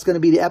Bosco. That's going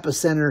to be the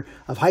epicenter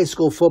of high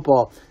school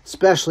football,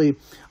 especially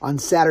on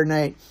Saturday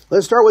night.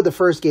 Let's start with the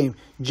first game.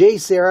 J.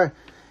 Sarah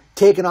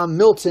taking on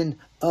Milton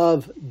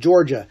of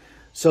Georgia.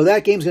 So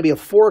that game's going to be a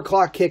 4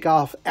 o'clock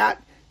kickoff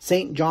at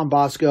St. John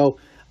Bosco.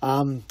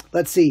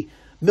 Let's see.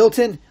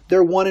 Milton,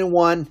 they're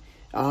 1-1.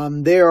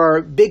 They are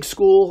a big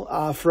school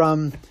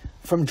from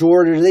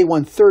Georgia. They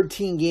won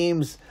 13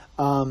 games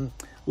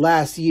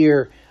last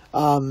year.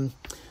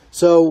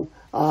 So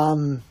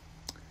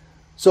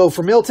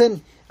for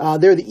Milton,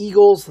 they're the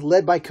Eagles,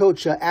 led by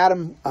Coach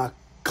Adam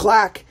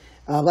Clack.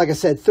 Like I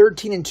said,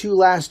 13-2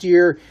 last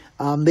year.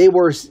 They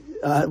were,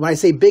 when I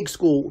say big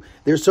school,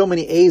 there's so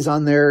many A's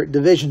on their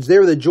divisions. They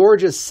were the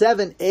Georgia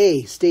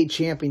 7A state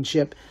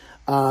championship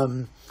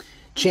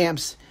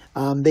champs.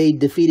 They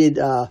defeated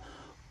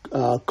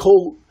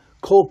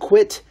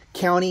Colquitt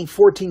County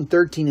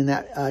 14-13 in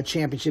that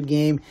championship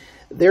game.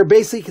 They're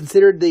basically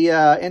considered the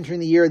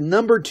entering the year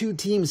number 2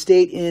 team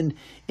state in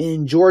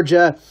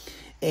Georgia,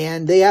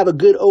 and they have a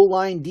good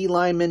O-line,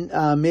 D-lineman.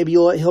 Maybe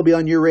he'll be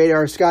on your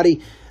radar,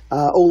 Scotty.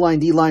 O-line,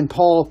 D-line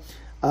Paul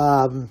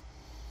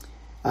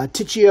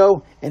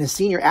Ticcio, and a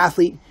senior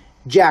athlete,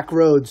 Jack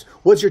Rhodes.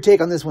 What's your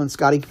take on this one,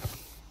 Scotty?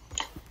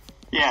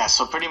 Yeah,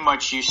 so pretty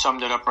much you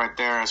summed it up right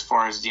there as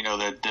far as, the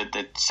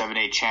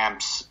 7A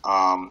champs,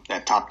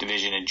 that top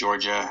division in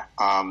Georgia.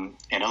 And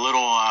a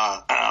little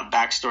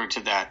backstory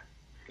to that,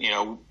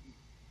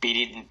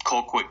 beating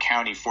Colquitt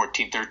County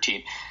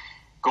 14-13.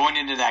 Going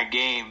into that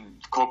game,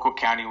 Colquitt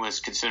County was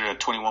considered a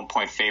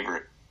 21-point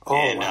favorite. Oh,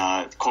 and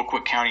wow.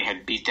 Colquitt County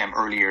had beat them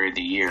earlier in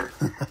the year.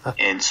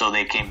 And so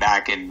they came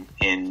back and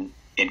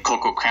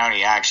Colquitt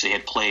County actually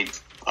had played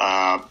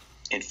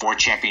in 4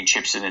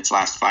 championships in its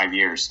last 5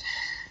 years.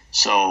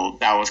 So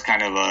that was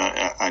kind of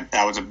a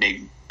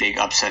big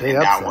upset in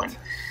that one.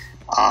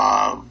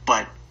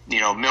 But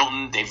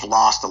Milton, they've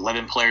lost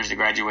 11 players to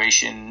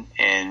graduation,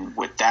 and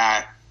with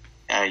that,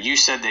 you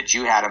said that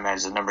you had them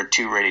as the number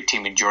 2 rated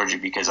team in Georgia,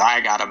 because I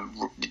got them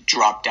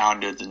dropped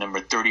down to the number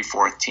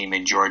 34th team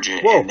in Georgia.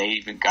 Whoa. And they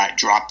even got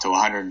dropped to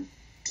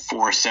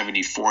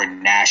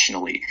 104-74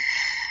 nationally.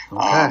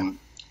 Okay.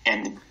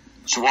 And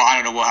so, I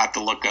don't know. We'll have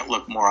to look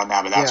more on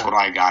that, but that's what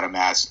I got them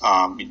as.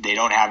 They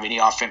don't have any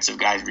offensive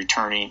guys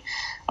returning.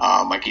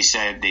 Like you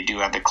said, they do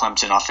have the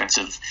Clemson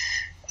offensive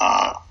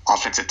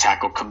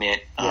tackle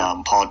commit.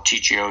 Paul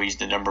Ticcio, he's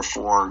the number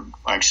 4,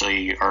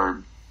 actually,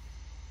 or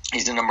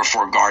he's the number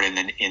 4 guard in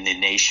the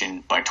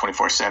nation by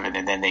 24/7.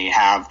 And then they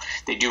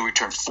do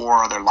return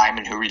 4 other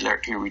linemen who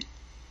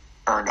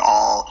earned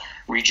all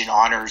region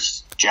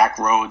honors. Jack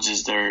Rhodes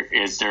is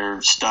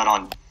their stud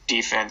on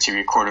defense. He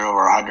recorded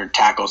over 100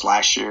 tackles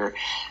last year.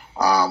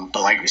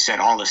 But like we said,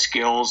 all the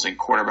skills and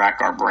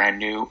quarterback are brand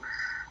new.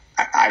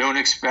 I don't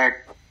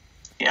expect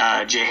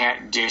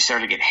Jay Sarah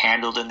to get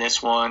handled in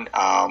this one.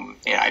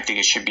 I think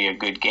it should be a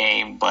good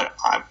game, but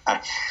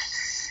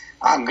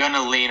I'm going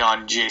to lean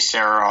on Jay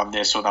Sarah on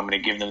this one. I'm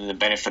going to give them the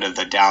benefit of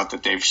the doubt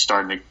that they've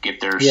started to get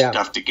their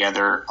stuff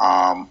together.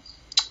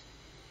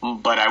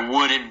 But I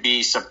wouldn't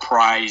be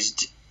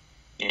surprised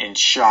and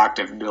shocked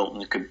if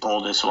Milton could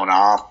pull this one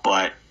off,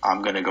 but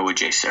I'm going to go with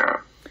J.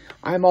 Sarah.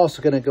 I'm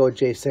also going to go with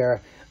J.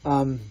 Sarah.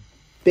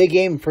 Big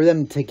game for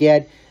them to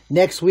get.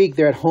 Next week,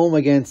 they're at home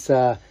against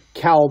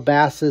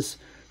Calabasas.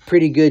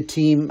 Pretty good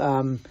team.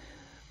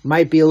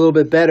 Might be a little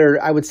bit better.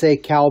 I would say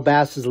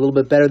Calabasas is a little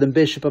bit better than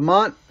Bishop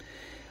Ammont.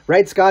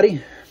 Right,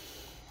 Scotty?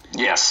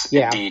 Yes,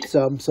 indeed.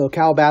 So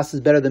Calabasas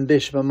is better than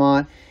Bishop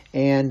Ammont,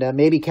 and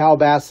maybe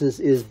Calabasas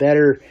is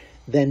better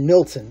than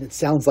Milton. It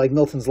sounds like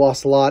Milton's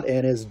lost a lot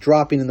and is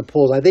dropping in the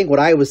polls. I think what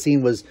I was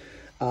seeing was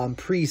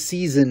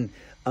preseason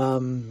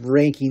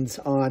rankings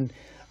on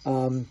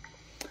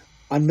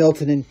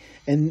Milton,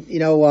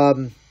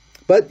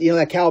 but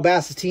that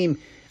Calabasas team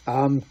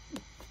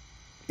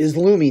is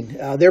looming.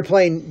 They're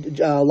playing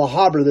La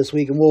Habra this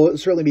week, and we'll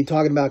certainly be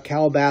talking about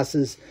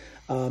Calabasas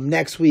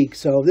next week.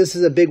 So this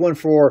is a big one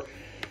for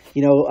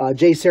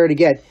J. Sarah to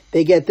get.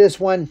 They get this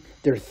one.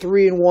 They're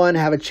 3-1,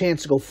 have a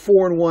chance to go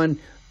 4-1.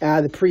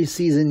 The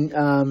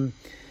preseason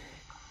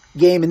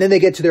game, and then they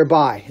get to their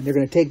bye, and they're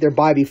going to take their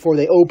bye before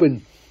they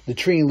open the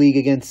Trinity League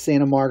against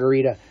Santa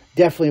Margarita.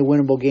 Definitely a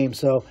winnable game.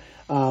 So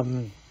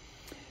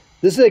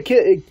this is a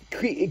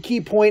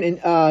key point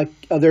of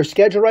their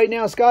schedule right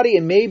now, Scotty,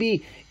 and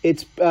maybe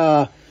it's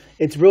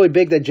really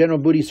big that General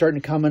Booty's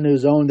starting to come into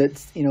his own.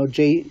 That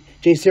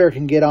Jay Serra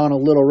can get on a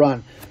little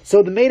run.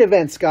 So the main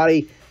event,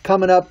 Scotty,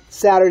 coming up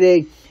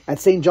Saturday at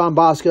St. John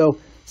Bosco,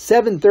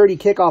 7:30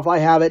 kickoff. I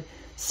have it.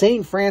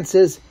 St.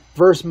 Francis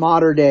versus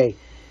Mater Dei.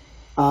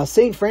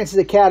 St. Francis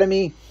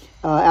Academy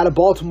out of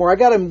Baltimore. I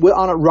got him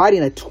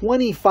riding a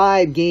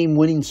 25-game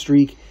winning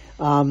streak.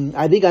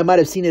 I think I might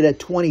have seen it at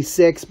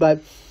 26,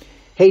 but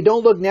hey,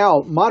 don't look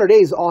now. Mater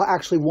Dei's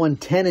actually won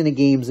 10 in the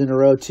games in a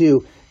row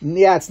too.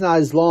 Yeah, it's not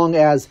as long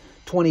as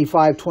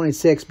 25,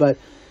 26, but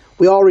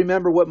we all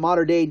remember what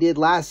Mater Dei did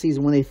last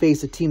season when they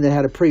faced a team that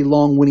had a pretty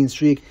long winning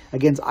streak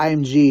against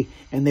IMG,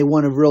 and they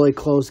won a really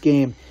close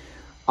game.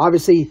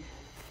 Obviously,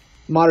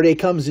 Mater Dei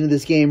comes into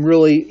this game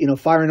really,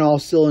 firing all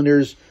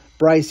cylinders.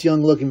 Bryce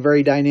Young looking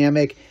very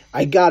dynamic.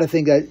 I got to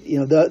think that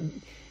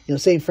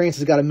St.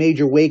 Francis got a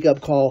major wake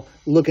up call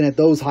looking at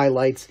those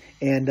highlights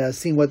and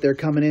seeing what they're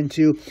coming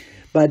into.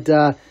 But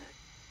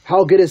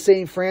how good is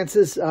St.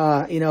 Francis?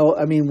 We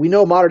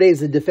know Mater Dei is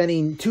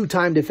the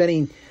two-time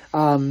defending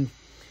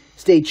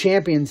state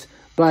champions,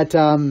 but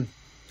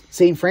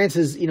St.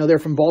 Francis, they're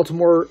from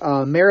Baltimore,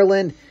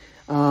 Maryland,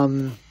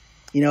 and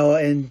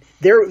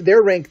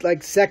they're ranked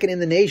like second in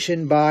the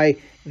nation by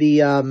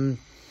the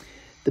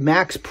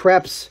Max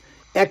Preps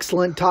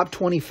excellent top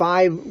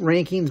 25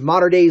 rankings.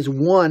 Mater Dei's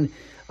one.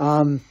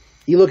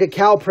 You look at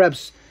Cal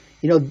Preps,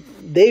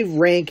 they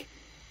rank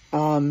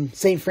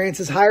St.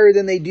 Francis higher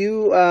than they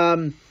do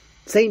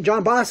St.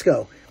 John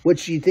Bosco,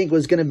 which you think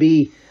was going to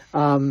be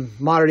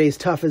Mater Dei's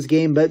toughest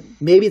game, but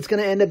maybe it's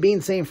going to end up being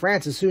St.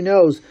 Francis. Who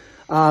knows?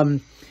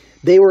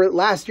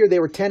 Last year they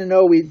were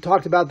 10-0. We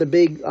talked about the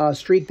big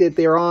streak that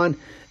they're on.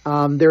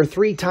 They're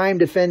three-time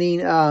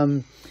defending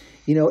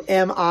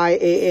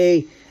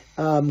MIAA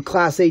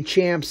Class A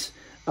champs,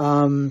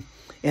 and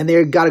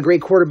they've got a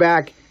great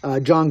quarterback,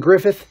 John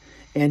Griffith,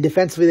 and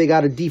defensively they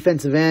got a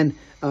defensive end,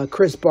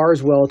 Chris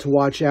Barswell, to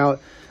watch out.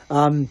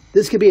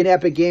 This could be an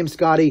epic game,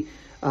 Scotty.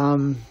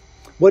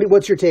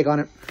 What's your take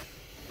on it?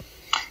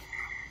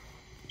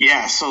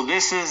 Yeah, so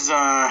this is,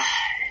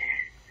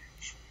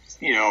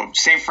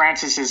 St.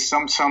 Francis is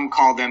some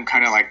call them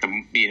kind of like the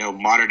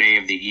Mater Dei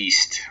of the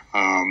East,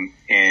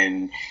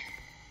 and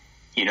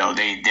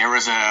there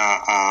was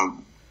a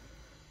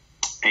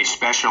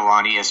special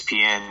on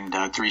ESPN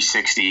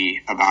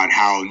 360 about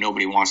how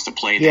nobody wants to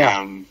play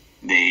them.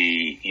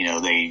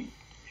 They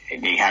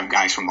have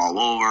guys from all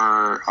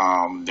over.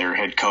 Their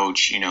head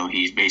coach,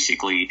 he's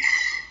basically.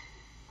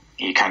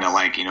 He kind of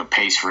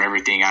pays for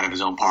everything out of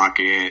his own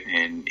pocket,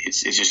 and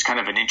it's just kind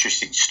of an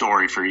interesting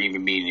story for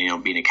even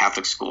being a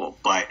Catholic school.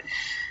 But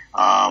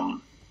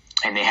and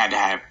they had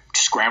to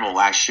scramble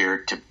last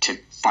year to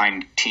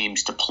find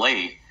teams to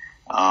play,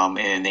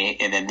 and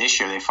then this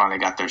year they finally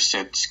got their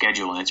set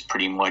schedule, and it's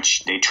pretty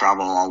much they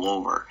travel all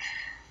over.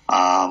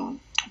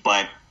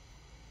 But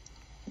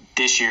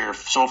this year,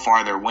 so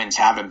far, their wins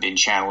haven't been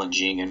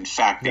challenging. In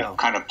fact, they've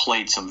kind of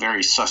played some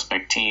very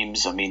suspect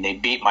teams. I mean, they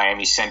beat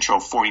Miami Central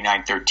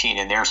 49-13,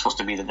 and they're supposed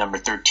to be the number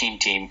 13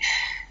 team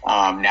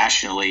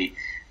nationally.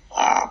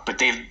 But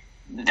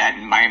that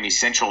Miami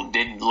Central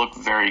didn't look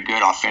very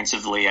good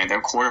offensively. And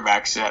their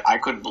quarterback said, I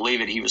couldn't believe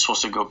it. He was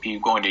supposed to be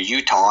going to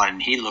Utah,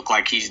 and he looked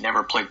like he's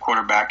never played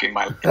quarterback in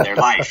their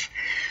life.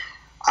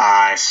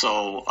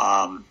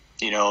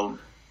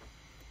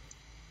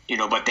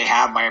 But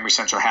Miami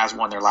Central has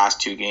won their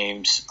last two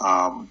games.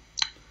 And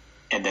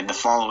then the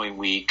following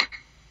week,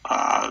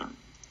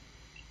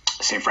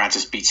 St.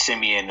 Francis beat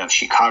Simeon of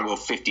Chicago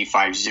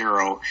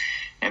 55-0.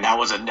 And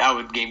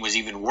that game was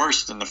even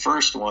worse than the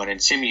first one.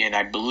 And Simeon,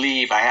 I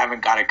believe, I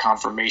haven't got a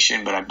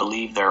confirmation, but I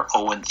believe they're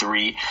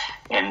 0-3,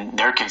 and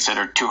they're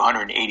considered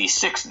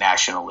 286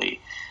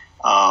 nationally.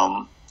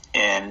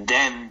 And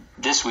then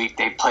this week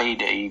they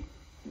played a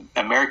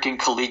American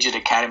Collegiate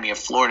Academy of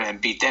Florida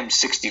and beat them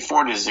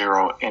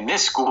 64-0. And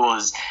this school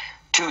is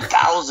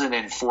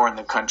 2004 in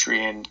the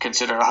country and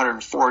considered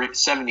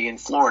 170 in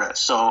Florida.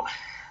 So,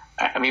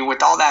 I mean,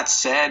 with all that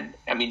said,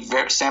 I mean,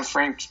 St.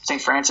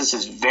 Francis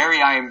is very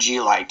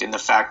IMG-like in the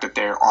fact that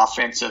their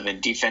offensive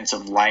and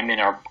defensive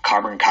linemen are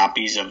carbon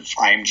copies of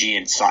IMG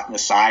in the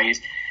size.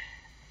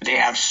 They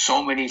have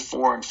so many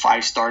 4- and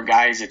 5-star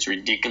guys, it's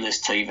ridiculous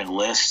to even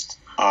list.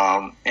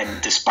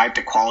 And despite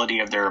the quality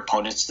of their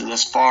opponents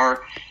this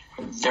far,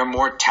 they're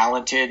more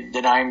talented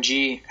than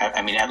IMG.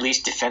 I mean, at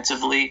least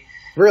defensively.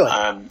 Really?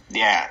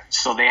 Yeah.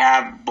 So they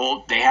have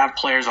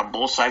players on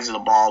both sides of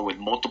the ball with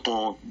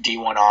multiple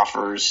D1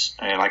 offers.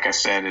 And like I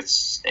said,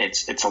 it's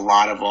a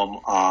lot of them.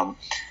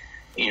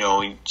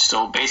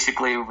 So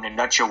basically, in a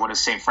nutshell, what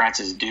does St.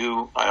 Francis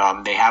do?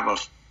 They have a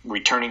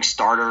returning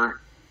starter.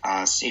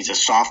 He's a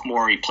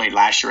sophomore. He played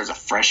last year as a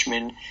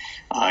freshman,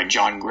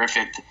 John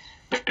Griffith.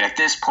 But at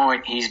this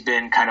point, he's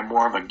been kind of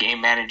more of a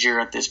game manager.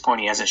 At this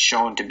point, he hasn't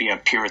shown to be a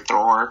pure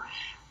thrower.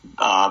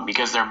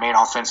 because their main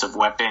offensive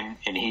weapon,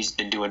 and he's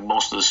been doing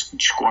most of the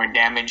scoring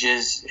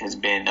damages, has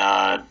been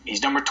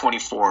he's number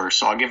 24.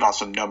 So I'll give out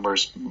some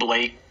numbers.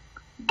 Blake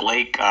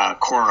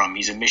Corum,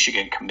 he's a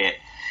Michigan commit.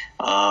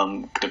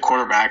 The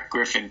quarterback,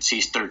 Griffin,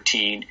 he's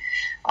 13.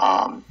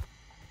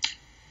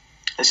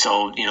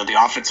 So,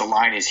 the offensive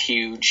line is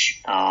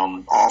huge.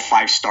 All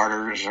 5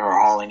 starters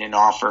are hauling in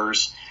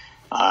offers.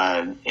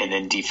 And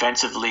then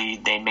defensively,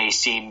 they may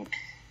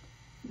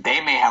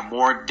have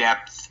more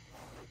depth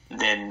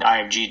than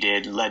IMG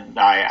did, led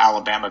by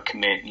Alabama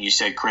commit. You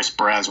said Chris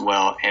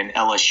Braswell, and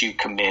LSU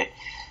commit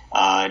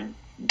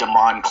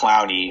Damon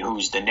Clowney,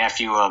 who's the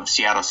nephew of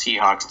Seattle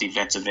Seahawks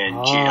defensive end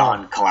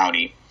Jadon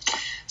Clowney.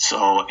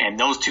 So, and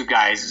those 2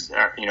 guys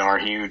are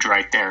huge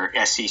right there,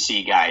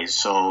 SEC guys.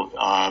 So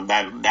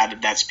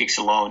that speaks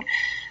alone.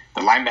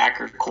 The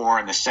linebacker core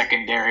and the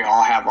secondary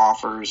all have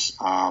offers.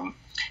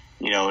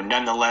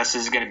 Nonetheless,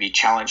 this is going to be a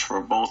challenge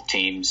for both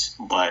teams.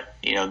 But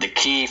the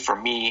key for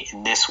me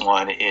in this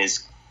one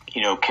is,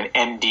 can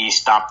MD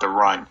stop the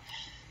run?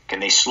 Can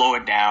they slow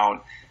it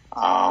down?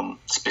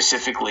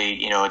 Specifically,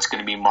 it's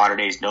going to be Mater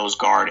Dei's nose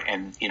guard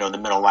and the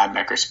middle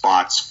linebacker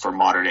spots for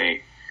Mater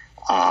Dei.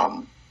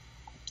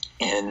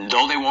 And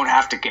though they won't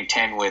have to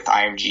contend with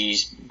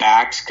IMG's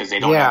backs because they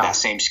don't have that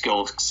same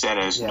skill set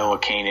as Noah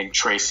Kane and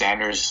Trey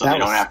Sanders, so they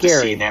don't have to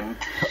see them.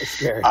 That was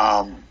scary.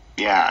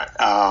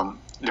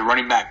 The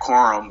running back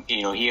Corum,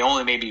 he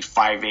only may be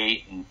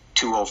 5'8" and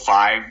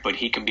 205, but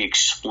he can be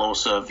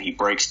explosive. He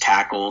breaks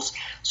tackles.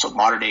 So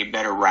Mater Dei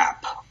better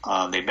wrap.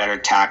 They better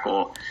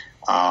tackle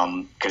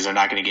because they're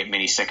not going to get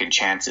many second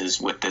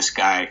chances with this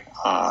guy.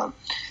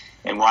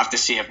 And we'll have to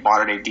see if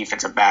Mater Dei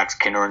defensive backs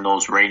can earn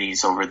those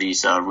ratings over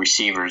these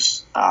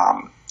receivers.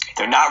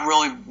 They're not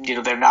really,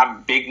 they're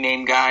not big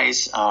name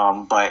guys,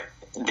 but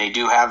they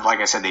do have, like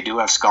I said, they do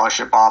have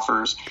scholarship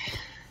offers.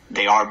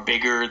 They are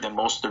bigger than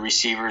most of the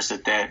receivers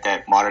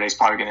that Mater Dei is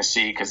probably going to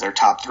see because their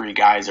top 3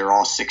 guys are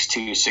all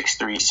 6'2",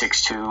 6'3",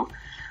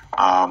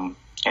 6'2".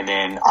 And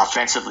then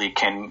offensively,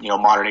 can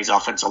Mater Dei's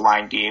offensive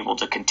line be able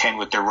to contend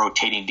with their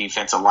rotating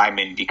defensive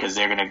linemen because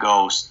they're going to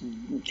go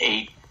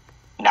 8,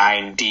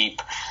 9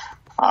 deep.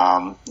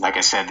 Like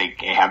I said, they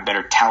have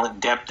better talent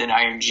depth than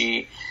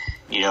IMG,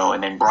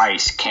 and then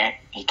Bryce can't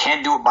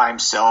do it by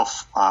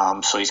himself.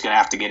 So he's going to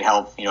have to get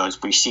help. His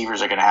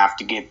receivers are going to have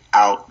to get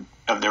out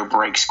of their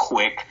breaks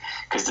quick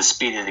because the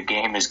speed of the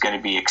game is going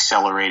to be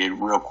accelerated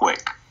real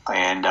quick.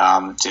 And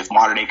if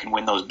Mater Dei can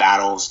win those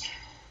battles,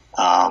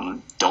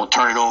 don't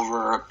turn it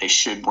over. They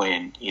should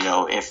win.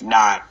 If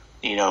not,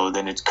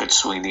 then it could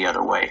swing the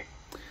other way.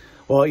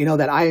 Well,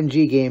 that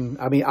IMG game,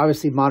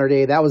 obviously Mater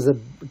Dei, that was a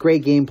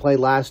great game played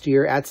last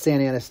year at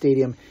Santa Ana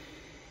Stadium.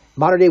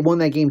 Mater Dei won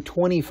that game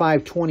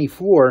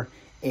 25-24,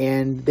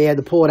 and they had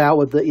to pull it out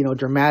with the,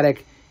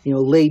 dramatic,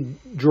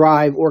 late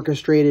drive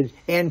orchestrated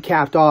and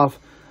capped off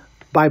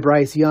by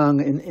Bryce Young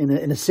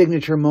in a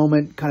signature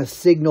moment, kind of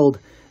signaled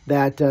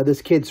that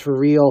this kid's for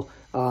real.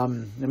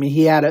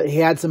 He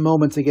had some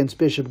moments against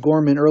Bishop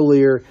Gorman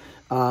earlier,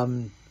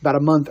 about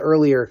a month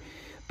earlier.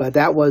 But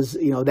that was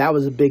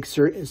a big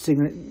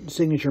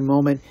signature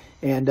moment,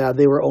 and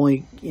they were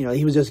only,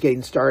 he was just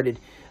getting started.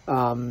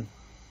 But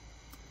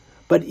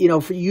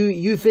for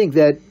you think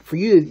that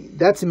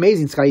that's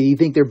amazing, Scott. You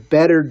think they're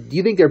better? Do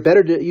you think they're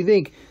better? Do you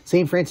think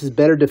St. Francis is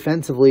better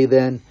defensively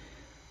than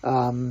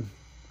on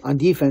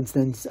defense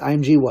than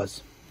IMG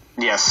was?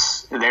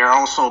 Yes, they're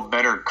also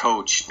better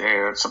coached.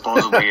 They're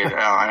supposedly, and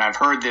I've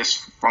heard this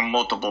from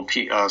multiple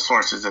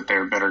sources that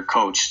they're better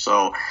coached.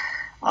 So.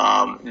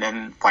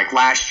 Then like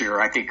last year,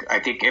 I think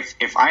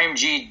if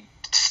IMG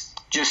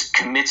just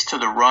commits to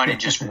the run and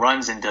just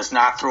runs and does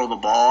not throw the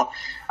ball,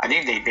 I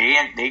think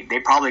they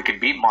probably could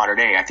beat Mater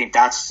Dei. I think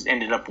that's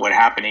ended up what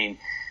happening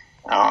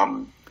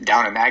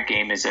down in that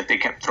game is that they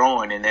kept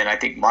throwing, and then I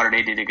think Mater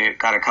Dei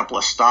got a couple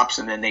of stops,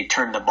 and then they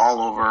turned the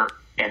ball over,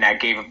 and that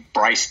gave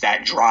Bryce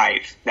that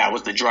drive. That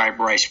was the drive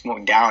Bryce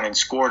went down and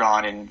scored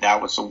on, and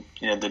that was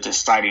the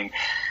deciding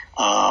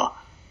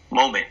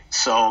moment.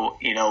 So,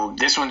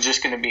 this one's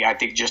just going to be, I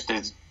think, just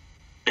as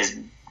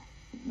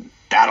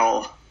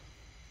battle,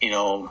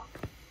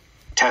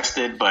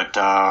 tested. But,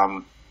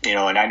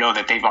 and I know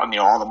that they've,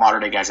 all the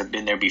Mater Dei guys have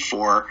been there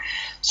before.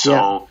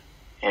 So,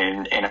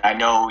 and I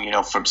know,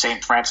 from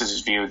St.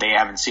 Francis's view, they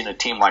haven't seen a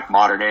team like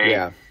Mater Dei.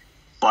 Yeah.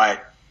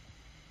 But,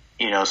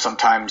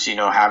 sometimes,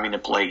 having to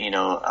play,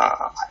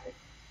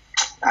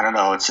 I don't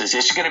know.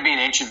 It's going to be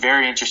a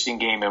very interesting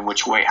game in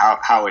which way,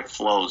 how it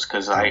flows.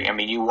 Because,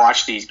 you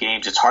watch these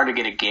games. It's hard to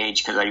get a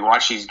gauge because you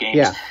watch these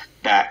games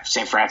that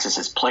St. Francis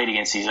has played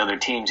against these other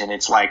teams. And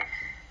it's like,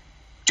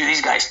 do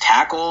these guys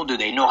tackle? Do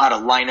they know how to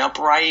line up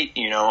right?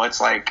 It's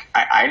like,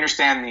 I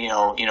understand,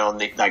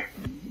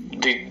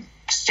 the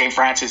St.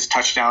 Francis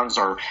touchdowns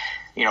are,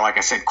 like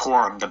I said,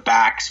 Corum, the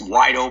back's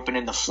wide open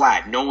in the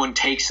flat. No one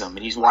takes him,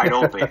 and he's wide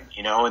open,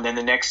 And then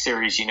the next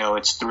series,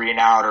 it's 3 and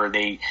out, or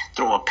they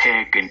throw a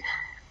pick, and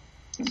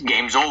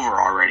game's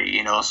over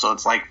already, So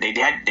it's like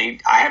I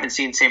haven't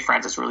seen St.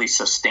 Francis really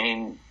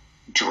sustain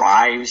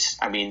drives.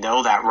 I mean,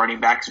 though, that running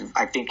back,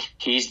 I think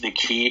he's the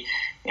key.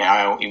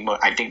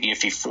 I think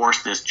if he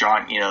forced this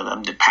John,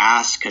 them to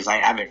pass, because they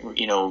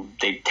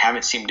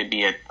haven't seemed to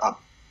be a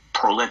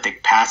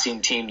prolific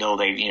passing team, though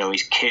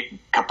he's kicked a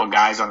couple of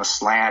guys on the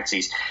slants.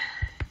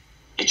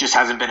 It just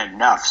hasn't been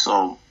enough.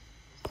 So,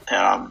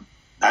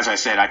 as I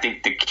said, I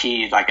think the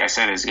key, like I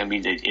said, is going to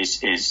be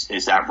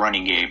is that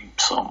running game.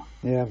 So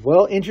yeah,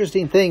 well,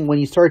 interesting thing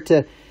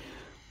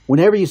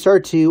whenever you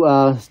start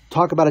to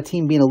talk about a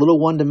team being a little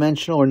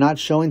one-dimensional or not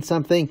showing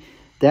something,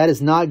 that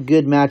is not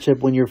good matchup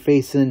when you're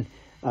facing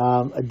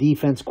a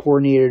defense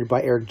coordinated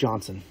by Eric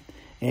Johnson.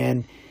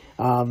 And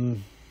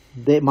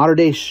Mater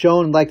Dei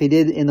shown, like they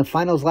did in the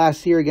finals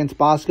last year against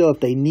Bosco, if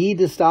they need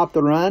to stop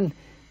the run,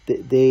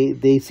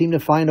 they seem to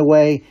find a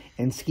way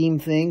and scheme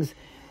things.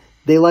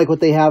 They like what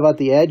they have at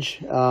the edge,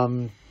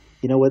 but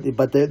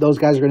those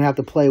guys are going to have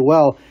to play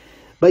well.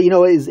 But,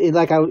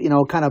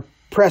 kind of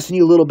pressing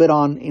you a little bit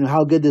on,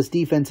 how good this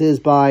defense is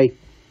by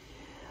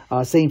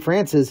St.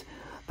 Francis.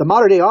 The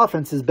Mater Dei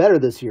offense is better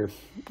this year,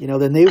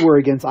 than they were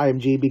against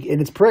IMG.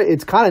 And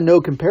it's kind of no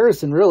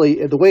comparison,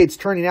 really, the way it's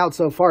turning out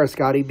so far,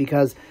 Scotty,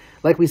 because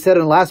like we said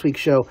in last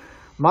week's show,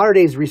 Mater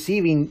Dei's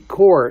receiving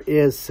core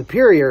is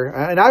superior.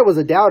 And I was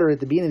a doubter at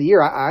the beginning of the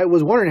year. I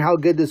was wondering how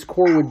good this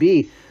core would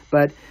be.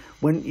 But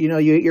when,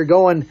 you're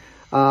going,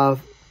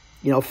 5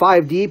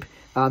 deep,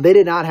 they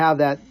did not have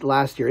that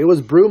last year. It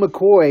was Brew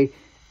McCoy.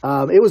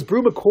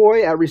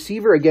 At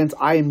receiver against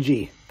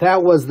IMG.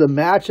 That was the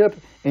matchup.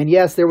 And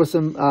yes, there was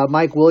some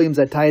Mike Williams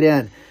at tight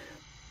end.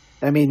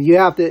 I mean,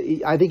 I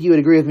think you would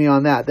agree with me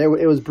on that.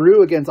 It was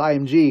Brew against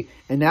IMG,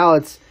 and now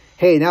it's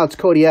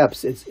Cody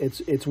Epps,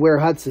 it's Ware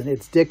Hudson,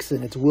 it's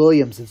Dixon, it's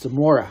Williams, it's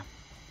Zamora.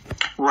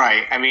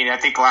 Right. I mean, I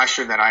think last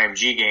year in that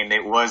IMG game,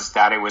 it was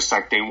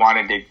like they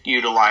wanted to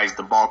utilize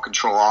the ball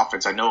control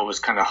offense. I know it was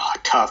kind of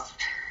tough.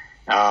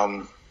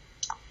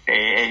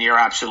 And you're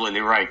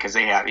absolutely right, because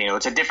they had,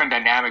 it's a different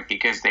dynamic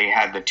because they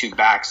had the two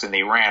backs and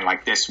they ran.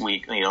 Like this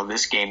week,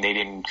 this game they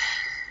didn't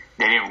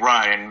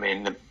run,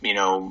 and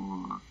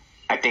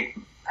I think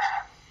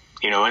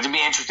it'd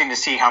be interesting to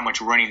see how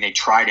much running they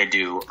try to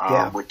do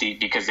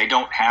because they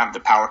don't have the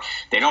power.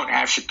 They don't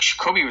have.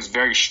 Kobe was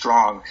very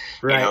strong.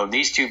 Right.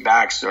 These two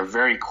backs are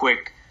very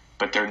quick,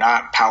 but they're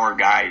not power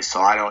guys.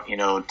 So I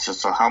don't,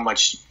 so how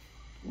much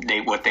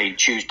what they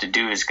choose to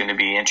do is going to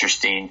be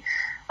interesting.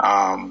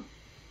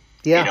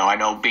 Yeah. I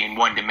know being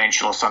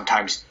one-dimensional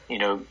sometimes,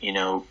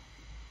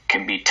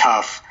 can be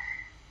tough.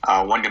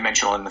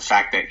 One-dimensional in the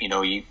fact that,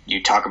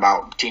 you talk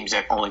about teams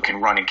that only can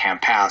run and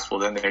can't pass. Well,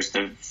 then there's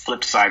the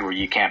flip side where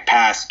you can't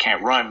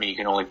run, but you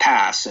can only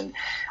pass. And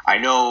I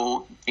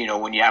know,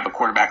 when you have a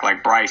quarterback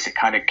like Bryce, it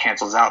kind of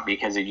cancels out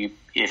because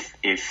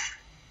if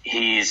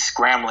his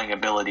scrambling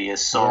ability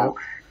is so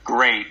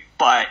great,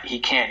 but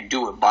he can't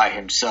do it by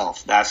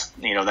himself. That's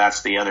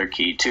the other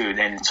key too.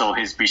 And so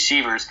his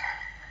receivers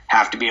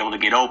have to be able to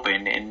get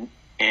open,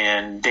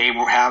 and they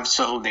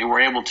were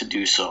able to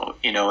do so,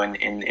 in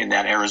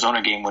that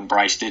Arizona game when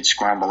Bryce did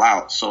scramble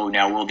out. So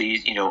now will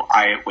these,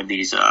 with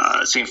these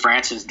St.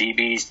 Francis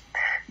DBs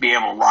be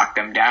able to lock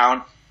them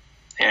down?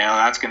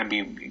 That's going to be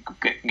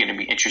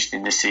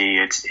interesting to see.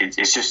 It's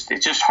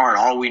just hard.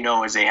 All we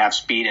know is they have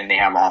speed and they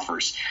have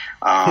offers,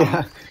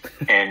 and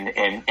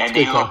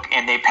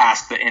they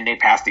pass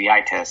the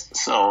eye test.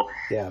 So,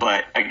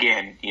 but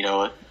again,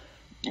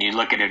 you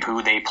look at it,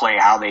 who they play,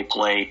 how they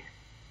play,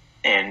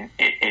 and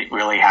it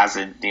really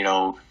hasn't,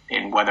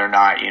 in whether or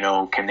not,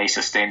 can they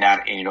sustain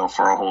that,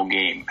 for a whole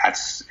game.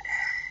 That's,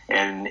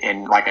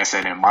 and like I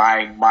said,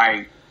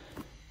 my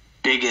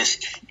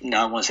biggest,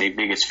 I want to say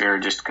biggest fear,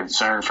 just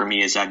concern for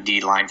me is that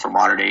D line for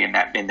Mater Dei and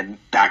the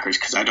backers,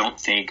 because I don't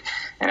think,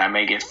 and I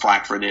may get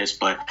flack for this,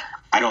 but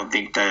I don't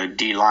think the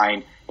D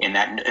line and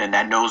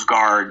that nose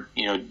guard,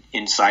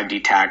 inside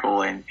D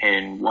tackle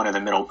and one of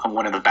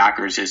the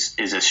backers is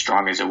as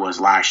strong as it was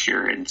last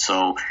year. And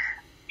so,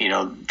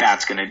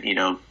 that's going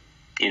to,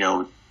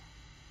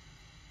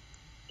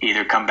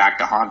 either come back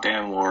to haunt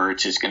them, or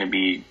it's just going to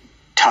be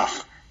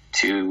tough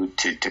to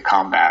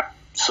combat.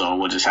 So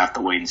we'll just have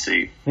to wait and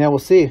see. Yeah, we'll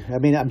see. I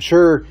mean, I'm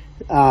sure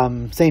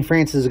St.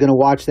 Francis is going to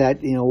watch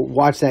that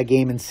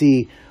game and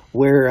see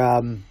where,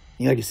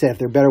 like you said, if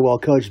they're better well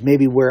coached,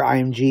 maybe where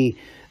IMG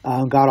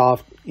got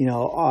off,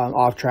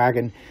 off track.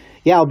 And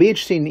yeah, it'll be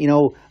interesting,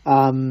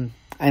 and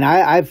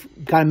I've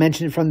kind of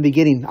mentioned it from the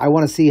beginning. I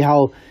want to see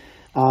how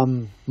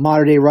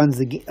Mater Dei runs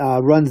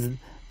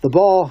the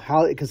ball,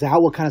 because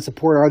what kind of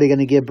support are they going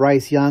to give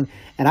Bryce Young?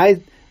 And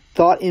I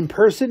thought in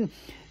person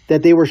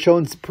that they were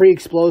showing pretty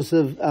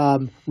explosive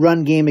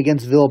run game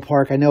against Villa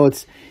Park. I know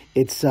it's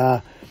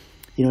not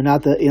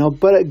the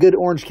but a good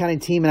Orange County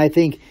team, and I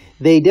think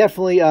they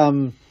definitely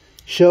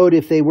showed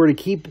if they were to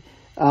keep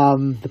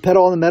the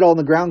pedal on the metal in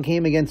the ground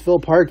game against Villa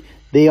Park,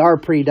 they are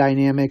pretty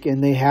dynamic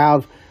and they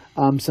have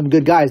some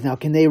good guys. Now,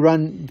 can they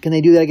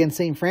do that against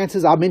St.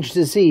 Francis? I'm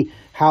interested to see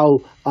how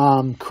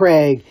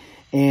Craig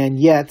and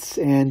Yetz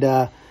and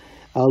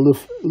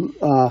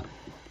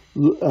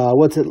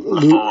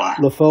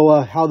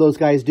LaFoa, how those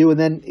guys do. And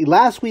then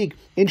last week,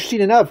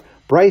 interesting enough,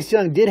 Bryce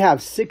Young did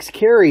have 6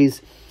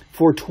 carries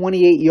for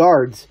 28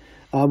 yards,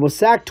 was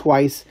sacked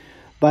twice,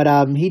 but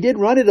he did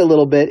run it a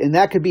little bit, and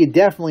that could be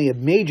definitely a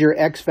major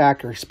X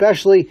factor,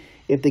 especially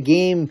if the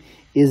game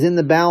is in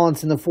the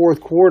balance in the fourth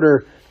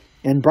quarter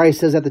and Bryce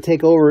does have to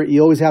take over.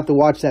 You always have to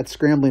watch that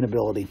scrambling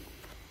ability.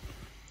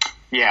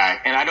 Yeah,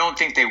 and I don't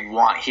think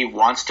he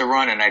wants to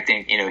run, and I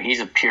think, he's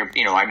a pure,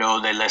 I know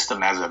they list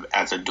him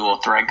as a dual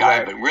threat guy,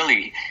 right, but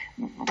really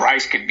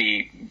Bryce could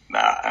be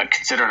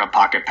considered a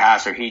pocket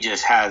passer. He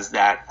just has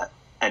that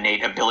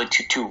innate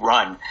ability to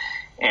run.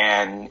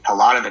 And a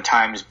lot of the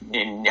times,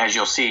 as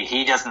you'll see,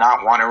 he does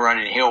not want to run,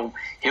 and he'll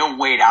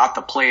wait out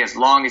the play as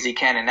long as he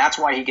can, and that's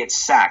why he gets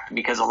sacked.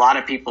 Because a lot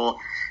of people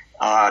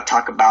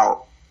talk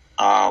about,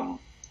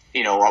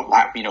 he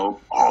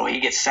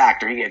gets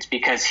sacked, or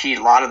because a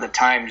lot of the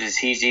times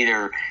he's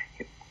either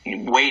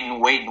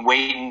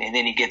waiting, and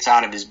then he gets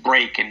out of his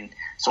break, and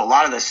so a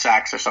lot of the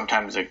sacks are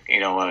sometimes a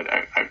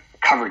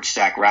coverage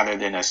sack rather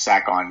than a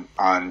sack on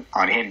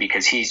him,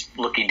 because he's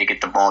looking to get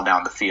the ball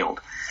down the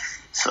field.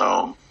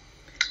 So.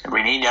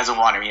 When he doesn't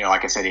want to,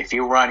 like I said, if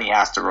you run, he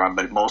has to run,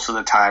 but most of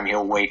the time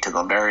he'll wait till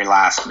the very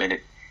last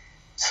minute.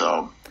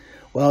 So,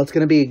 well, it's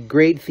going to be a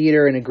great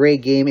theater and a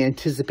great game,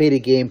 anticipated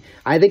game.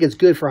 I think it's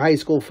good for high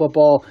school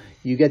football.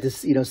 You get to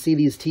see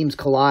these teams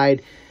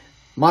collide.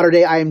 Mater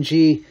Dei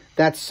IMG,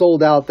 that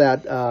sold out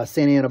that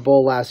Santa Ana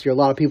Bowl last year. A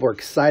lot of people are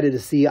excited to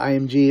see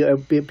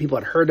IMG. People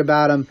had heard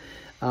about them,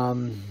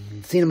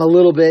 seen them a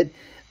little bit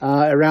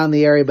around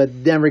the area, but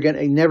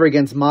never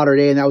against Mater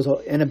Dei, and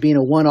that ended up being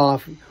a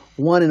one-off,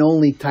 one and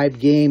only type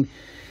game.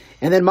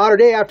 And then Mater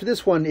Dei, after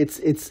this one, it's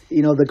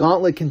the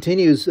gauntlet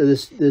continues.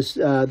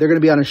 They're going to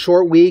be on a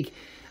short week.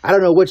 I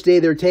don't know which day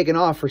they're taking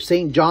off for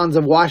St. John's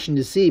of Washington,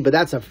 D.C., but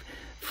that's a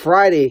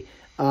Friday,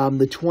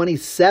 the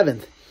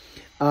 27th.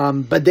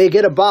 But they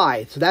get a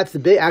bye, so that's the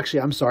big.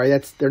 Actually, I'm sorry,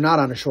 they're not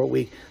on a short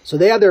week, so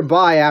they have their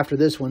bye after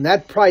this one.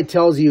 That probably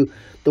tells you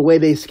the way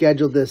they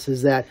scheduled this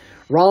is that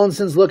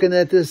Rawlinson's looking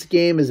at this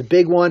game as a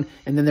big one,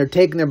 and then they're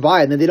taking their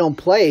bye, and then they don't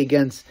play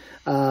against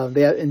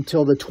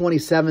until the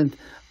 27th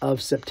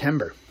of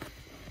September.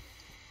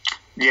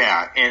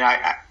 Yeah, and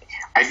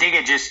I think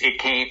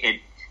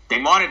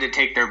they wanted to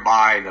take their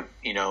bye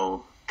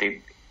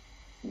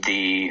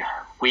the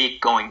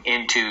week going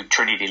into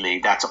Trinity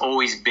League. That's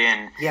always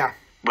been, yeah,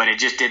 but it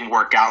just didn't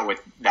work out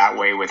with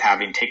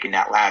having taken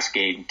that last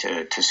game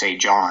to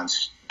St.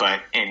 John's.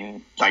 But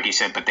like you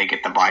said, they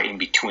get the bye in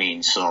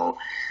between, so.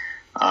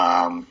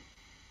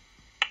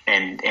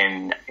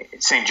 And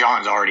St.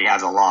 John's already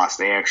has a loss.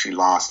 They actually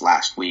lost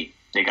last week.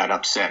 They got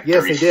upset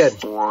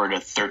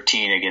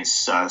 34-13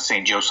 against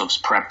St. Joseph's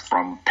Prep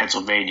from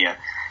Pennsylvania,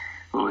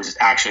 who is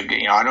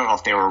actually, I don't know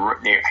if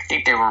I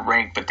think they were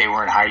ranked, but they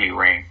weren't highly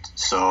ranked.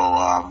 So,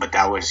 but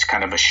that was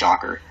kind of a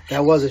shocker.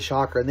 That was a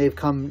shocker, and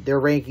their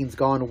rankings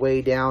gone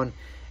way down.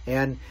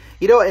 And,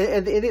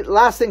 and the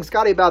last thing,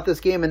 Scotty, about this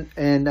game,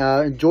 and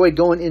enjoyed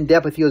going in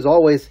depth with you as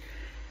always.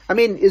 I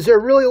mean, is there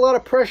really a lot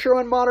of pressure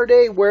on Mater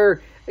Dei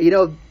where,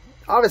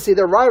 obviously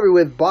their rivalry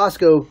with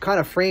Bosco kind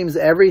of frames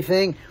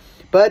everything,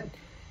 but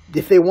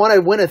if they want to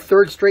win a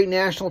third straight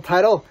national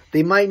title,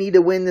 they might need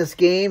to win this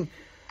game.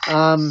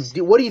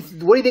 What do you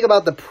think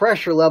about the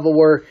pressure level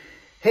where,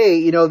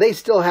 hey, they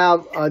still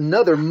have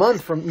more than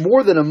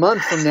a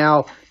month from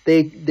now,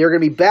 they're going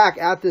to be back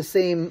at the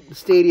same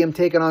stadium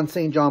taking on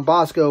St. John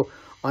Bosco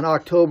on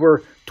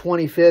October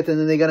 25th, and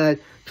then they're going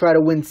to try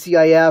to win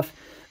CIF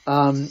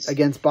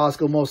against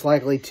Bosco most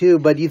likely too.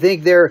 But do you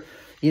think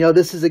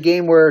this is a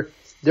game where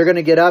they're going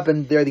to get up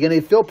and they're going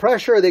to feel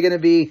pressure, or are they going to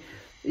be,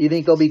 you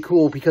think they'll be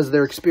cool because of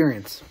their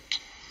experience?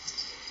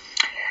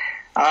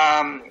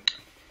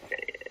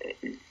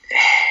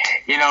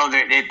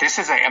 This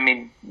is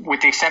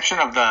with the exception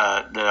of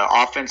the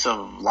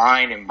offensive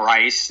line and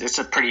Bryce, it's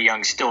a pretty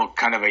young, still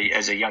kind of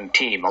as a young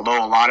team,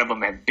 although a lot of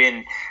them have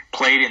been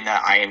played in the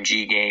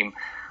IMG game.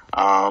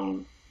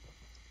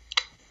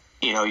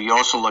 You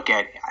also look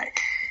at,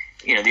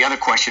 the other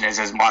question is,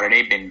 has Mater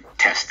Dei been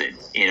tested?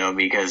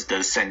 Because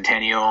the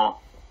Centennial,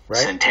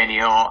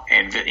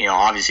 and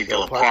obviously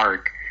Villa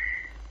Park.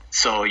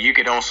 So you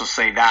could also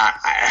say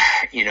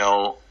that,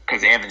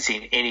 because they haven't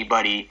seen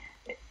anybody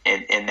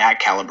in that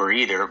caliber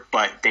either,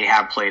 but they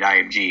have played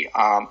IMG.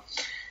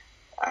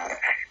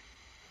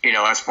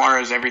 As far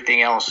as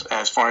everything else,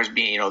 as far as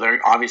being, they're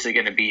obviously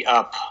going to be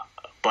up,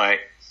 but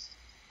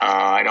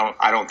I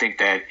don't think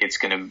that it's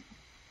going to,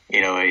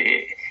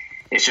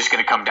 it's just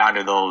going to come down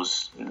to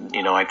those,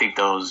 I think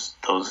those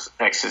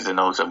X's and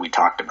O's that we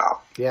talked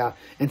about. Yeah.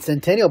 And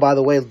Centennial, by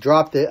the way,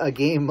 dropped a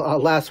game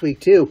last week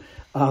too.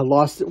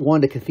 Lost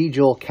one to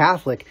Cathedral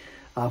Catholic,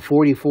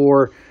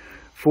 44-41.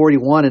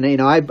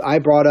 And, I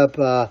brought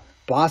up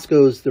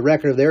Bosco's, the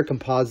record of their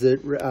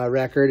composite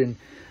record. And,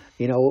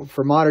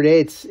 for Mater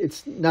Dei,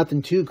 it's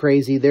nothing too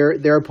crazy.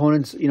 Their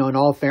opponents, in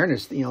all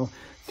fairness,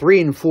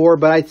 3-4,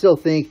 but I still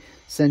think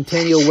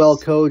Centennial well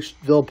coached,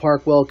 Villa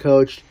Park well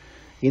coached.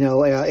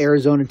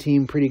 Arizona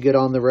team pretty good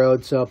on the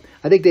road. So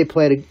I think they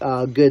played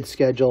a good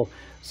schedule.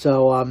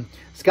 So,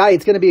 Scotty,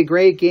 it's going to be a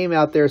great game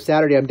out there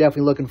Saturday. I'm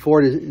definitely looking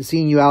forward to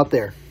seeing you out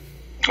there.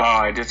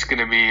 It's going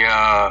to be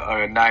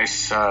a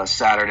nice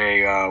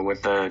Saturday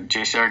with the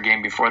JCR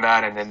game before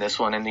that, and then this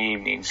one in the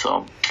evening.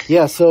 So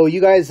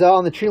you guys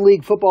on the Trinity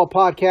League Football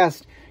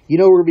Podcast, we're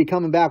going to be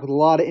coming back with a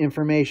lot of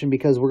information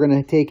because we're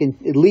going to take in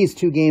at least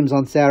 2 games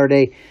on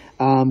Saturday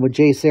with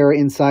JCR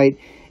Insight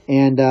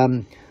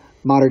and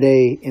Mater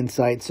Dei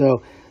Insight.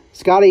 So,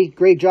 Scotty,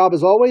 great job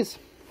as always.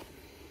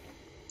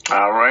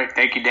 All right.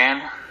 Thank you,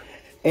 Dan.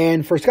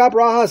 And for Scott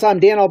Barajas, I'm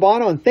Dan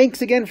Albano, and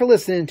thanks again for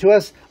listening to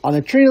us on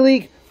the Trinity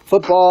League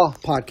Football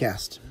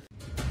Podcast.